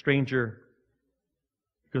the stranger,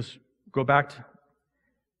 he goes,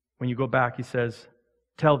 when you go back, he says,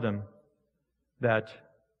 "Tell them that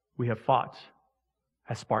we have fought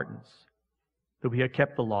as Spartans, that we have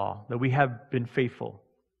kept the law, that we have been faithful."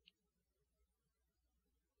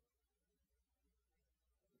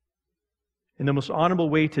 And the most honorable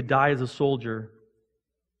way to die as a soldier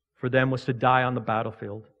for them was to die on the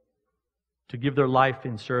battlefield, to give their life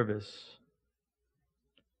in service.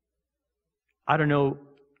 I don't know,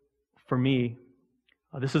 for me,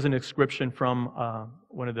 this is an inscription from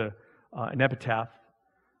one of an epitaph.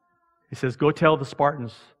 It says, "Go tell the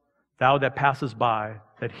Spartans, thou that passes by,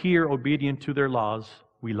 that here, obedient to their laws,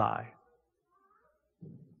 we lie."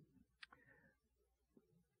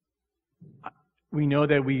 We know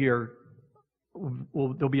that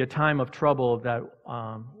there'll be a time of trouble that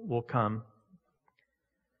will come.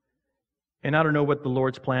 And I don't know what the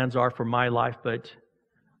Lord's plans are for my life, but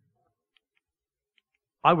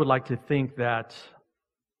I would like to think that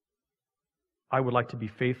I would like to be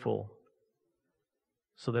faithful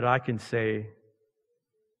so that I can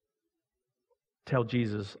tell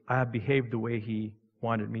Jesus, I have behaved the way He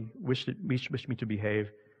wanted me, wished me to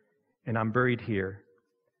behave, and I'm buried here,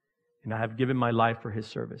 and I have given my life for His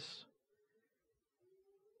service.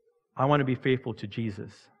 I want to be faithful to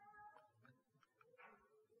Jesus.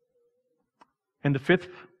 And the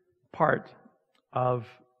fifth part of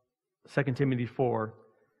 2 Timothy 4,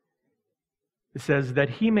 it says, that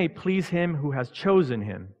he may please Him who has chosen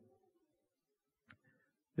him.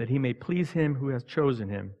 That he may please Him who has chosen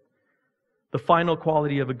him. The final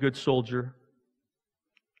quality of a good soldier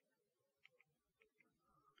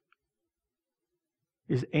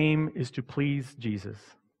his aim is to please Jesus.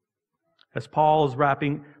 As Paul is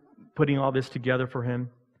putting all this together for him,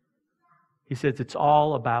 he says it's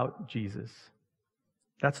all about Jesus.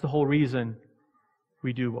 That's the whole reason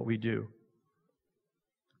we do what we do.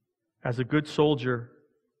 As a good soldier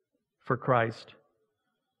for Christ,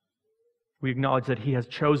 we acknowledge that He has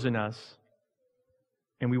chosen us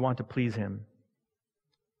and we want to please Him.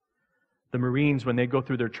 The Marines, when they go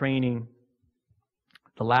through their training,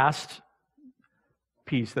 the last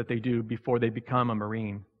piece that they do before they become a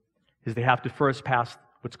Marine is they have to first pass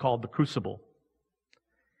what's called the crucible.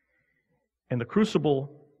 And the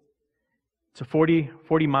crucible, it's a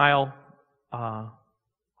 40-mile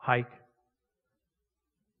hike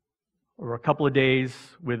over a couple of days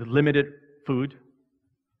with limited food.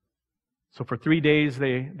 So for 3 days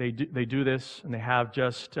they do this, and they have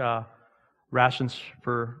just rations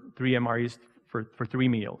for 3 MREs for 3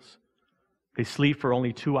 meals. They sleep for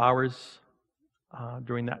only 2 hours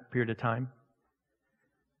during that period of time.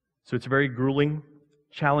 So it's very grueling,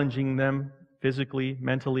 challenging them physically,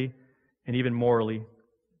 mentally, and even morally.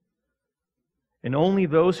 And only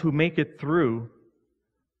those who make it through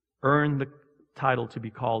earn the title to be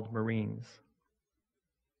called Marines.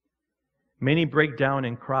 Many break down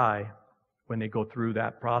and cry when they go through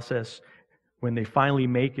that process, when they finally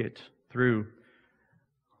make it through.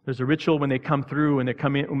 There's a ritual when they come through, and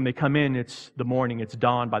when they come in, it's the morning, it's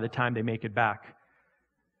dawn by the time they make it back.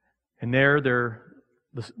 And there's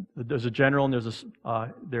a general, and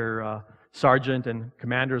their sergeant and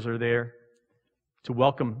commanders are there to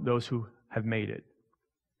welcome those who have made it.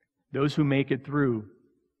 Those who make it through,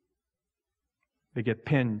 they get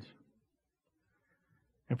pinned.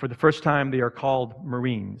 And for the first time, they are called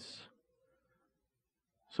Marines.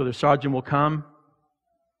 So the sergeant will come,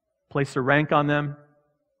 place their rank on them,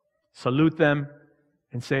 salute them,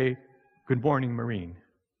 and say, "Good morning, Marine."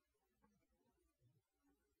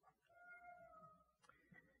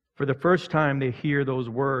 For the first time they hear those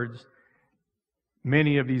words,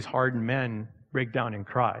 many of these hardened men break down and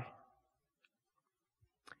cry.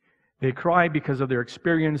 They cry because of their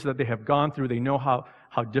experience that they have gone through. They know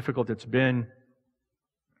how difficult it's been,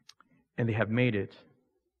 and they have made it.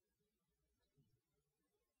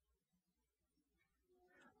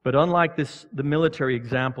 But unlike the military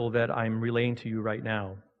example that I'm relaying to you right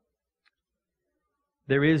now,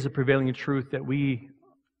 there is a prevailing truth that we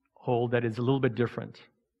hold that is a little bit different.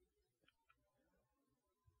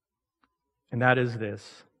 And that is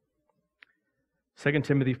this. 2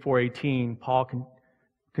 Timothy 4:18, Paul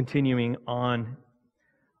continuing on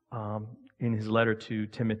in his letter to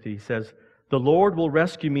Timothy, says, "The Lord will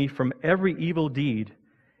rescue me from every evil deed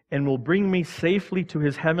and will bring me safely to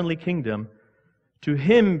His heavenly kingdom. To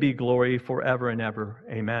Him be glory forever and ever.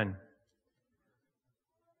 Amen."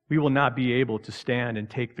 We will not be able to stand and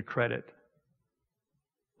take the credit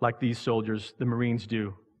like these soldiers, the Marines,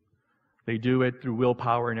 do. They do it through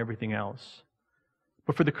willpower and everything else.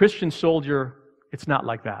 But for the Christian soldier, it's not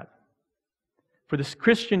like that. For this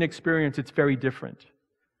Christian experience, it's very different.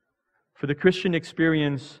 For the Christian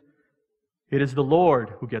experience, it is the Lord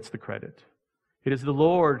who gets the credit. It is the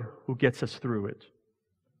Lord who gets us through it.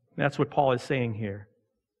 And that's what Paul is saying here.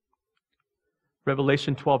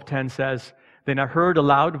 Revelation 12:10 says, "Then I heard a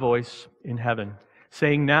loud voice in heaven,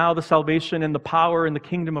 saying, 'Now the salvation and the power and the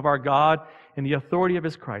kingdom of our God and the authority of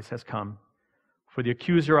His Christ has come. For the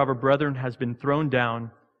accuser of our brethren has been thrown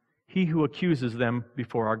down, he who accuses them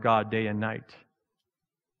before our God day and night.'"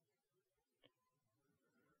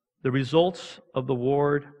 The results of the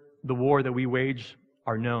war that we wage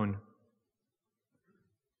are known.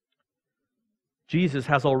 Jesus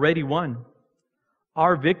has already won.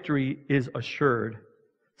 Our victory is assured.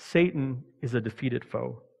 Satan is a defeated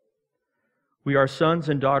foe. We are sons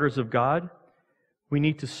and daughters of God. We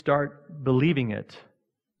need to start believing it,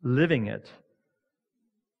 living it.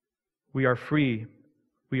 We are free.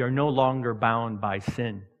 We are no longer bound by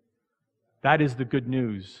sin. That is the good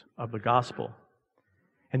news of the gospel.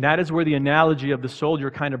 And that is where the analogy of the soldier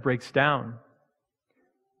kind of breaks down.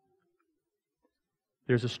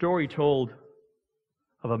 There's a story told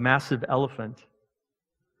of a massive elephant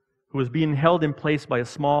who was being held in place by a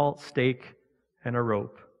small stake and a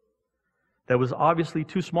rope that was obviously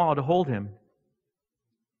too small to hold him.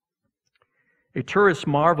 A tourist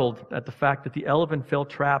marveled at the fact that the elephant felt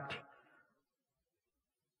trapped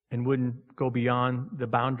and wouldn't go beyond the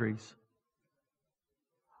boundaries.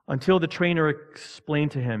 Until the trainer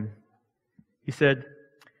explained to him. He said,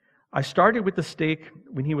 "I started with the stake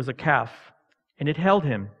when he was a calf, and it held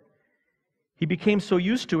him. He became so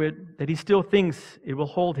used to it that he still thinks it will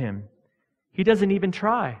hold him. He doesn't even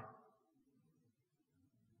try."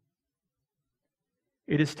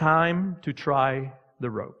 It is time to try the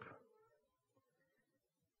rope.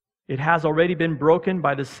 It has already been broken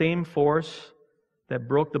by the same force that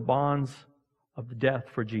broke the bonds of death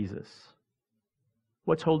for Jesus.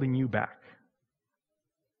 What's holding you back?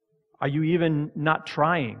 Are you even not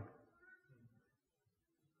trying?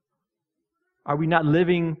 Are we not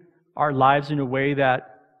living our lives in a way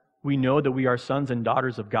that we know that we are sons and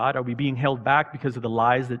daughters of God? Are we being held back because of the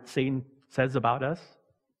lies that Satan says about us?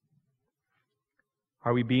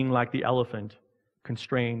 Are we being like the elephant,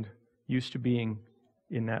 constrained, used to being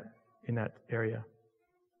in that area?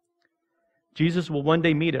 Jesus will one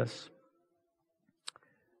day meet us.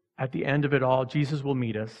 At the end of it all, Jesus will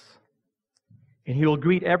meet us, and He will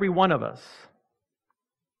greet every one of us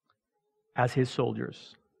as His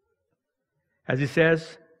soldiers. As He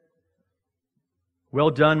says,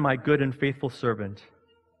 "Well done, my good and faithful servant.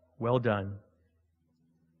 Well done."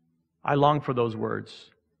 I long for those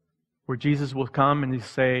words where Jesus will come and He'll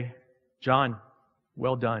say, "John,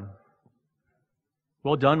 well done.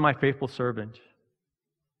 Well done, my faithful servant.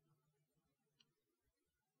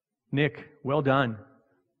 Nick, well done.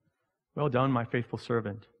 Well done, my faithful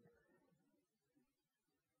servant."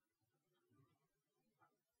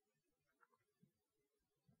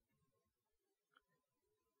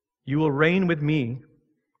 "You will reign with me,"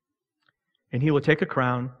 and He will take a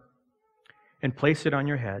crown and place it on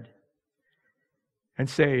your head and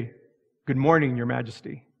say, "Good morning, Your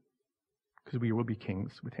Majesty," because we will be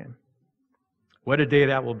kings with Him. What a day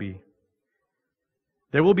that will be.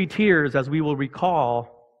 There will be tears as we will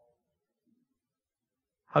recall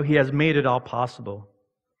how He has made it all possible.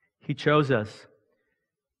 He chose us.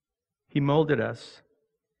 He molded us.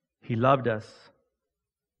 He loved us.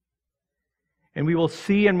 And we will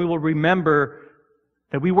see and we will remember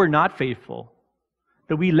that we were not faithful,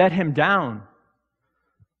 that we let Him down.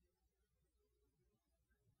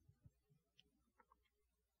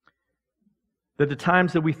 That the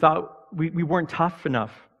times that we thought we weren't tough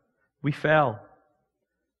enough, we fell.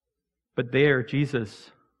 But there,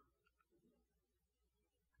 Jesus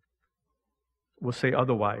will say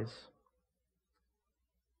otherwise.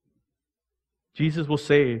 Jesus will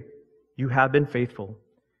say, you have been faithful.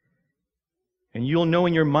 And you'll know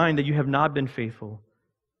in your mind that you have not been faithful.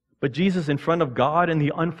 But Jesus, in front of God and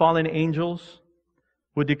the unfallen angels,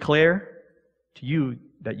 will declare to you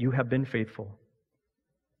that you have been faithful.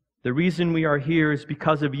 The reason we are here is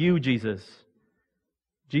because of you, Jesus.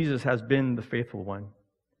 Jesus has been the faithful one.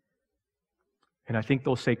 And I think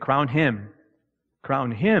they'll say, crown him,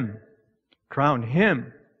 crown him, crown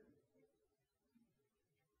him.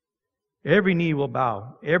 Every knee will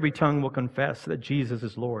bow, every tongue will confess that Jesus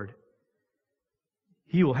is Lord.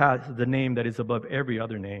 He will have the name that is above every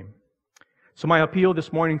other name. So my appeal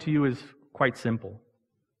this morning to you is quite simple.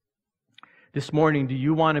 This morning, do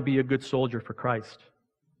you want to be a good soldier for Christ?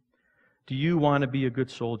 Do you want to be a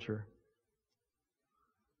good soldier?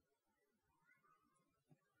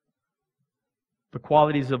 The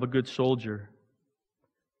qualities of a good soldier.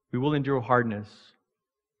 We will endure hardness.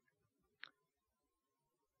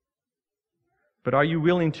 But are you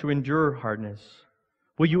willing to endure hardness?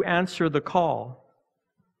 Will you answer the call?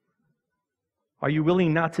 Are you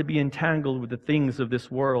willing not to be entangled with the things of this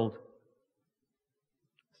world?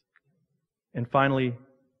 And finally,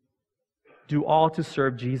 do all to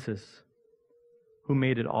serve Jesus, who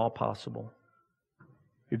made it all possible.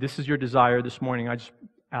 If this is your desire this morning, I just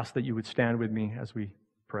ask that you would stand with me as we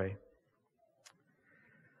pray.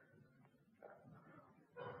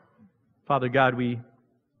 Father God, we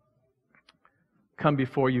come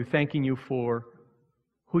before you, thanking you for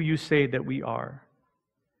who you say that we are.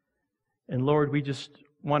 And Lord, we just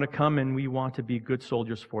want to come and we want to be good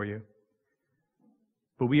soldiers for you.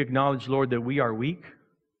 But we acknowledge, Lord, that we are weak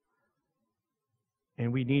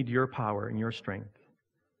and we need your power and your strength.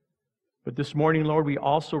 But this morning, Lord, we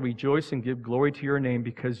also rejoice and give glory to your name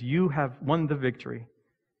because you have won the victory.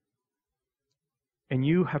 And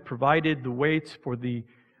you have provided the way for the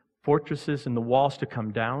fortresses and the walls to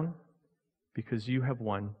come down because you have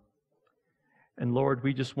won. And Lord,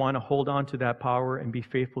 we just want to hold on to that power and be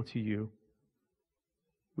faithful to you.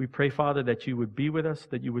 We pray, Father, that you would be with us,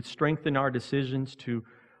 that you would strengthen our decisions to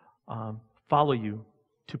follow you,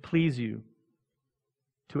 to please you,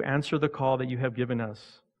 to answer the call that you have given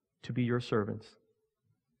us to be your servants.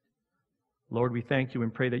 Lord, we thank you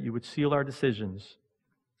and pray that you would seal our decisions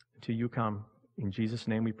until you come. In Jesus'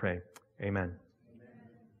 name we pray. Amen.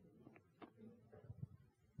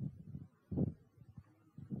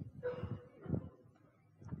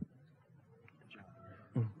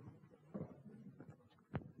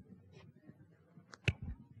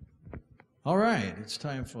 All right, it's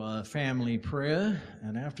time for family prayer.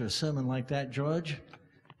 And after a sermon like that, George,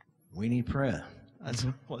 we need prayer.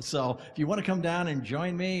 So if you want to come down and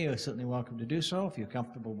join me, you're certainly welcome to do so. If you're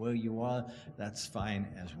comfortable where you are, that's fine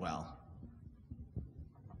as well.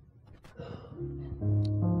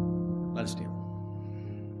 Let us deal.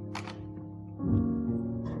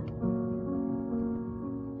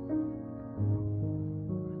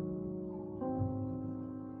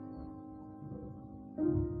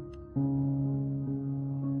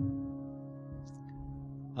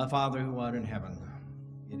 Our Father who art in heaven,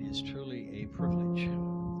 it is truly a privilege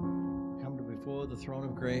to come to before the throne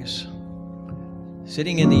of grace,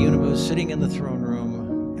 sitting in the universe, sitting in the throne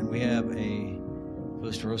room, and we have a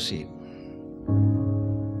first row seat.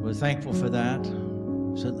 We're thankful for that,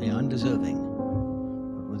 certainly undeserving,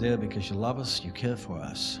 but we're there because you love us, you care for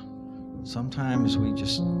us. Sometimes we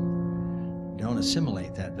just don't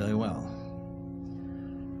assimilate that very well.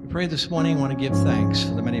 We pray this morning, want to give thanks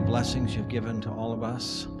for the many blessings you've given to all of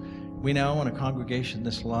us. We know in a congregation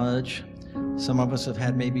this large, some of us have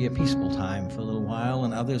had maybe a peaceful time for a little while,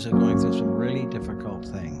 and others are going through some really difficult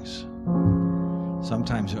things.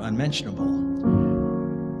 Sometimes they're unmentionable.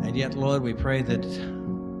 And yet, Lord, we pray that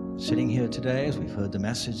sitting here today, as we've heard the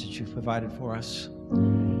message that you've provided for us,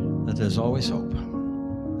 that there's always hope,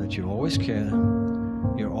 that you always care,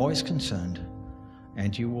 you're always concerned,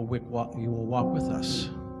 and you will walk with us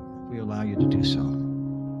if we allow you to do so.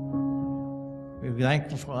 We're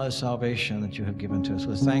thankful for our salvation that you have given to us.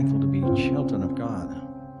 We're thankful to be children of God.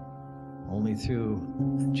 Only through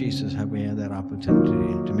Jesus have we had that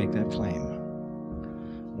opportunity to make that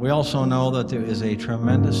claim. We also know that there is a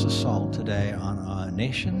tremendous assault today on our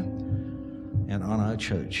nation and on our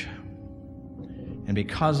church. And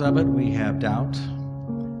because of it, we have doubt,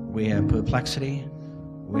 we have perplexity,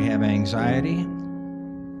 we have anxiety,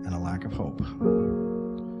 and a lack of hope.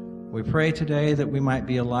 We pray today that we might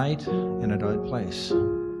be a light in a dark place,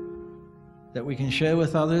 that we can share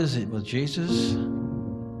with others with Jesus.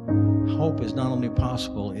 Hope is not only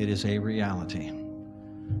possible, it is a reality.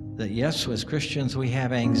 That yes, as Christians we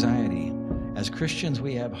have anxiety, as Christians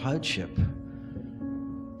we have hardship,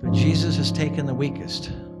 but Jesus has taken the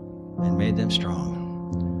weakest and made them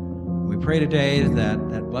strong. We pray today that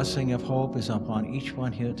that blessing of hope is upon each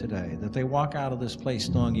one here today, that they walk out of this place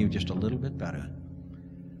knowing you just a little bit better.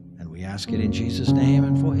 And we ask it in Jesus' name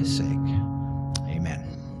and for his sake. Amen.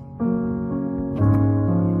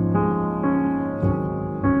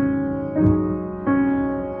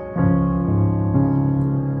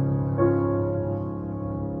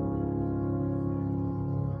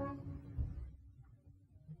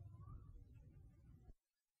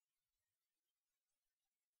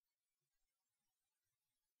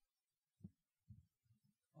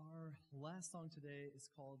 Last song today is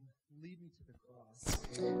called Lead Me to the Cross.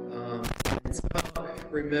 It's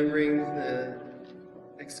about remembering the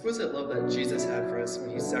exquisite love that Jesus had for us when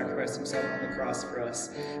he sacrificed himself on the cross for us.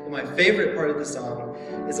 But my favorite part of the song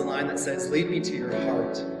is a line that says, lead me to your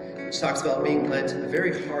heart, which talks about being led to the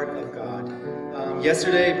very heart of God.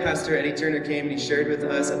 Yesterday, Pastor Eddie Turner came and he shared with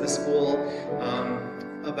us at the school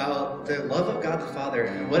about the love of God the Father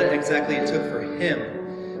and what exactly it took for him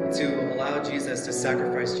to allow Jesus to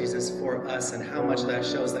sacrifice Jesus for us, and how much that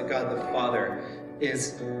shows that God the Father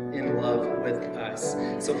is in love with us.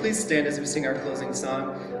 So please stand as we sing our closing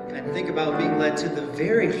song and think about being led to the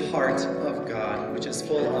very heart of God, which is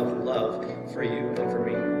full of love for you and for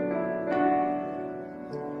me.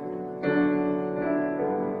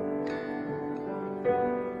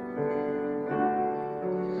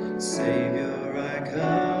 Savior, I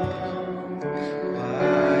come,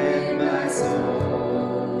 quiet my soul.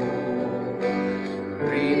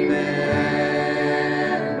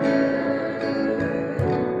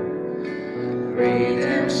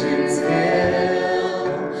 Redemption's hill,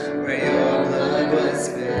 where your blood was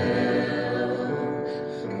spilled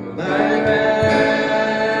for my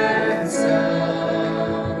wrath.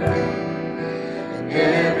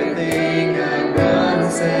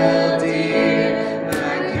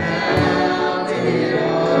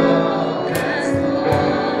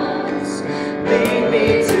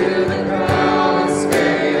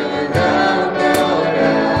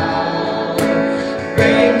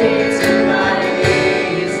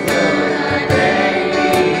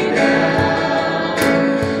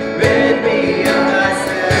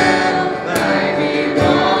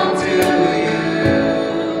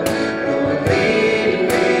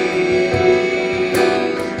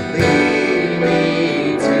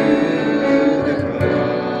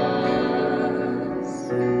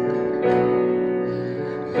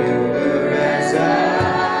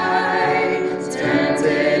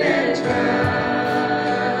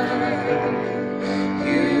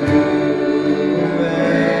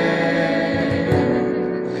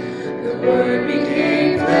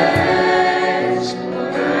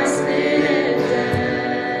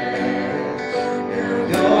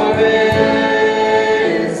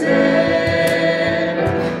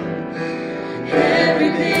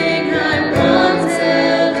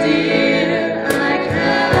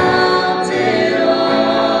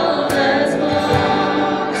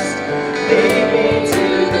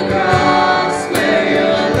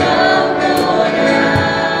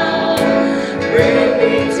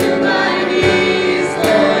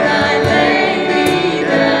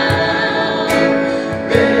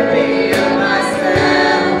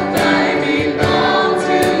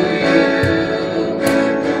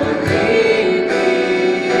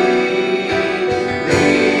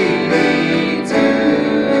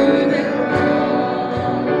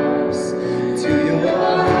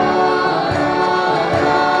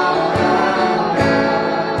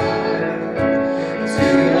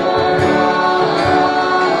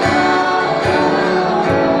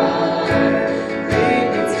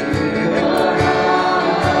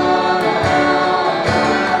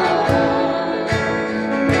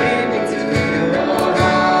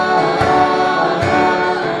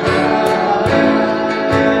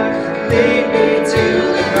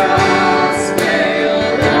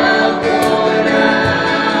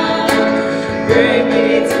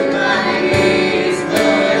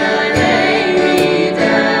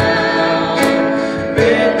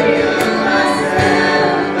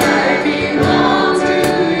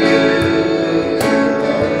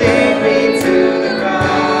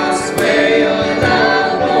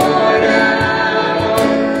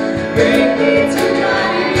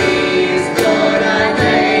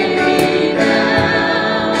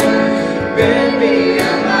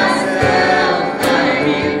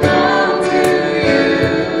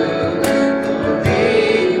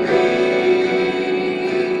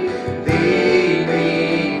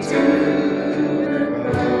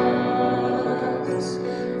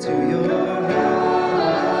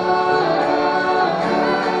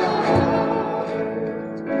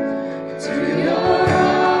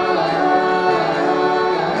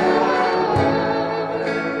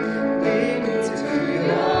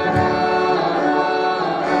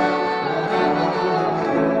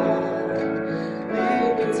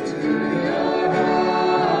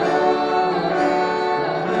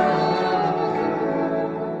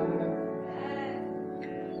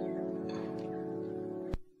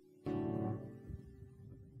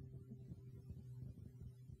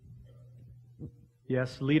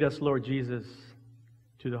 Yes, lead us, Lord Jesus,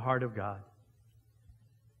 to the heart of God.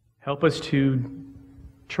 Help us to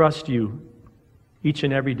trust you each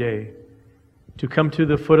and every day, to come to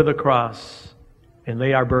the foot of the cross and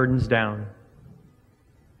lay our burdens down.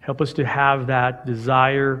 Help us to have that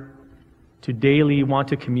desire to daily want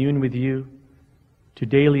to commune with you, to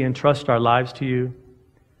daily entrust our lives to you.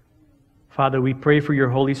 Father, we pray for your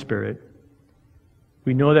Holy Spirit.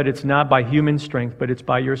 We know that it's not by human strength, but it's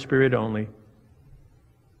by your Spirit only.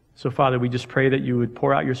 So, Father, we just pray that you would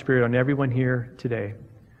pour out your Spirit on everyone here today,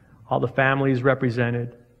 all the families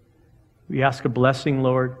represented. We ask a blessing,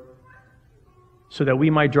 Lord, so that we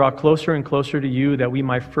might draw closer and closer to you, that we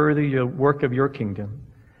might further the work of your kingdom,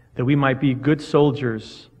 that we might be good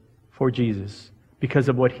soldiers for Jesus because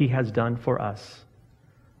of what he has done for us.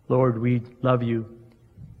 Lord, we love you,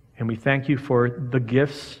 and we thank you for the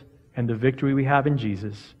gifts and the victory we have in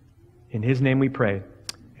Jesus. In his name we pray.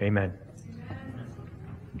 Amen.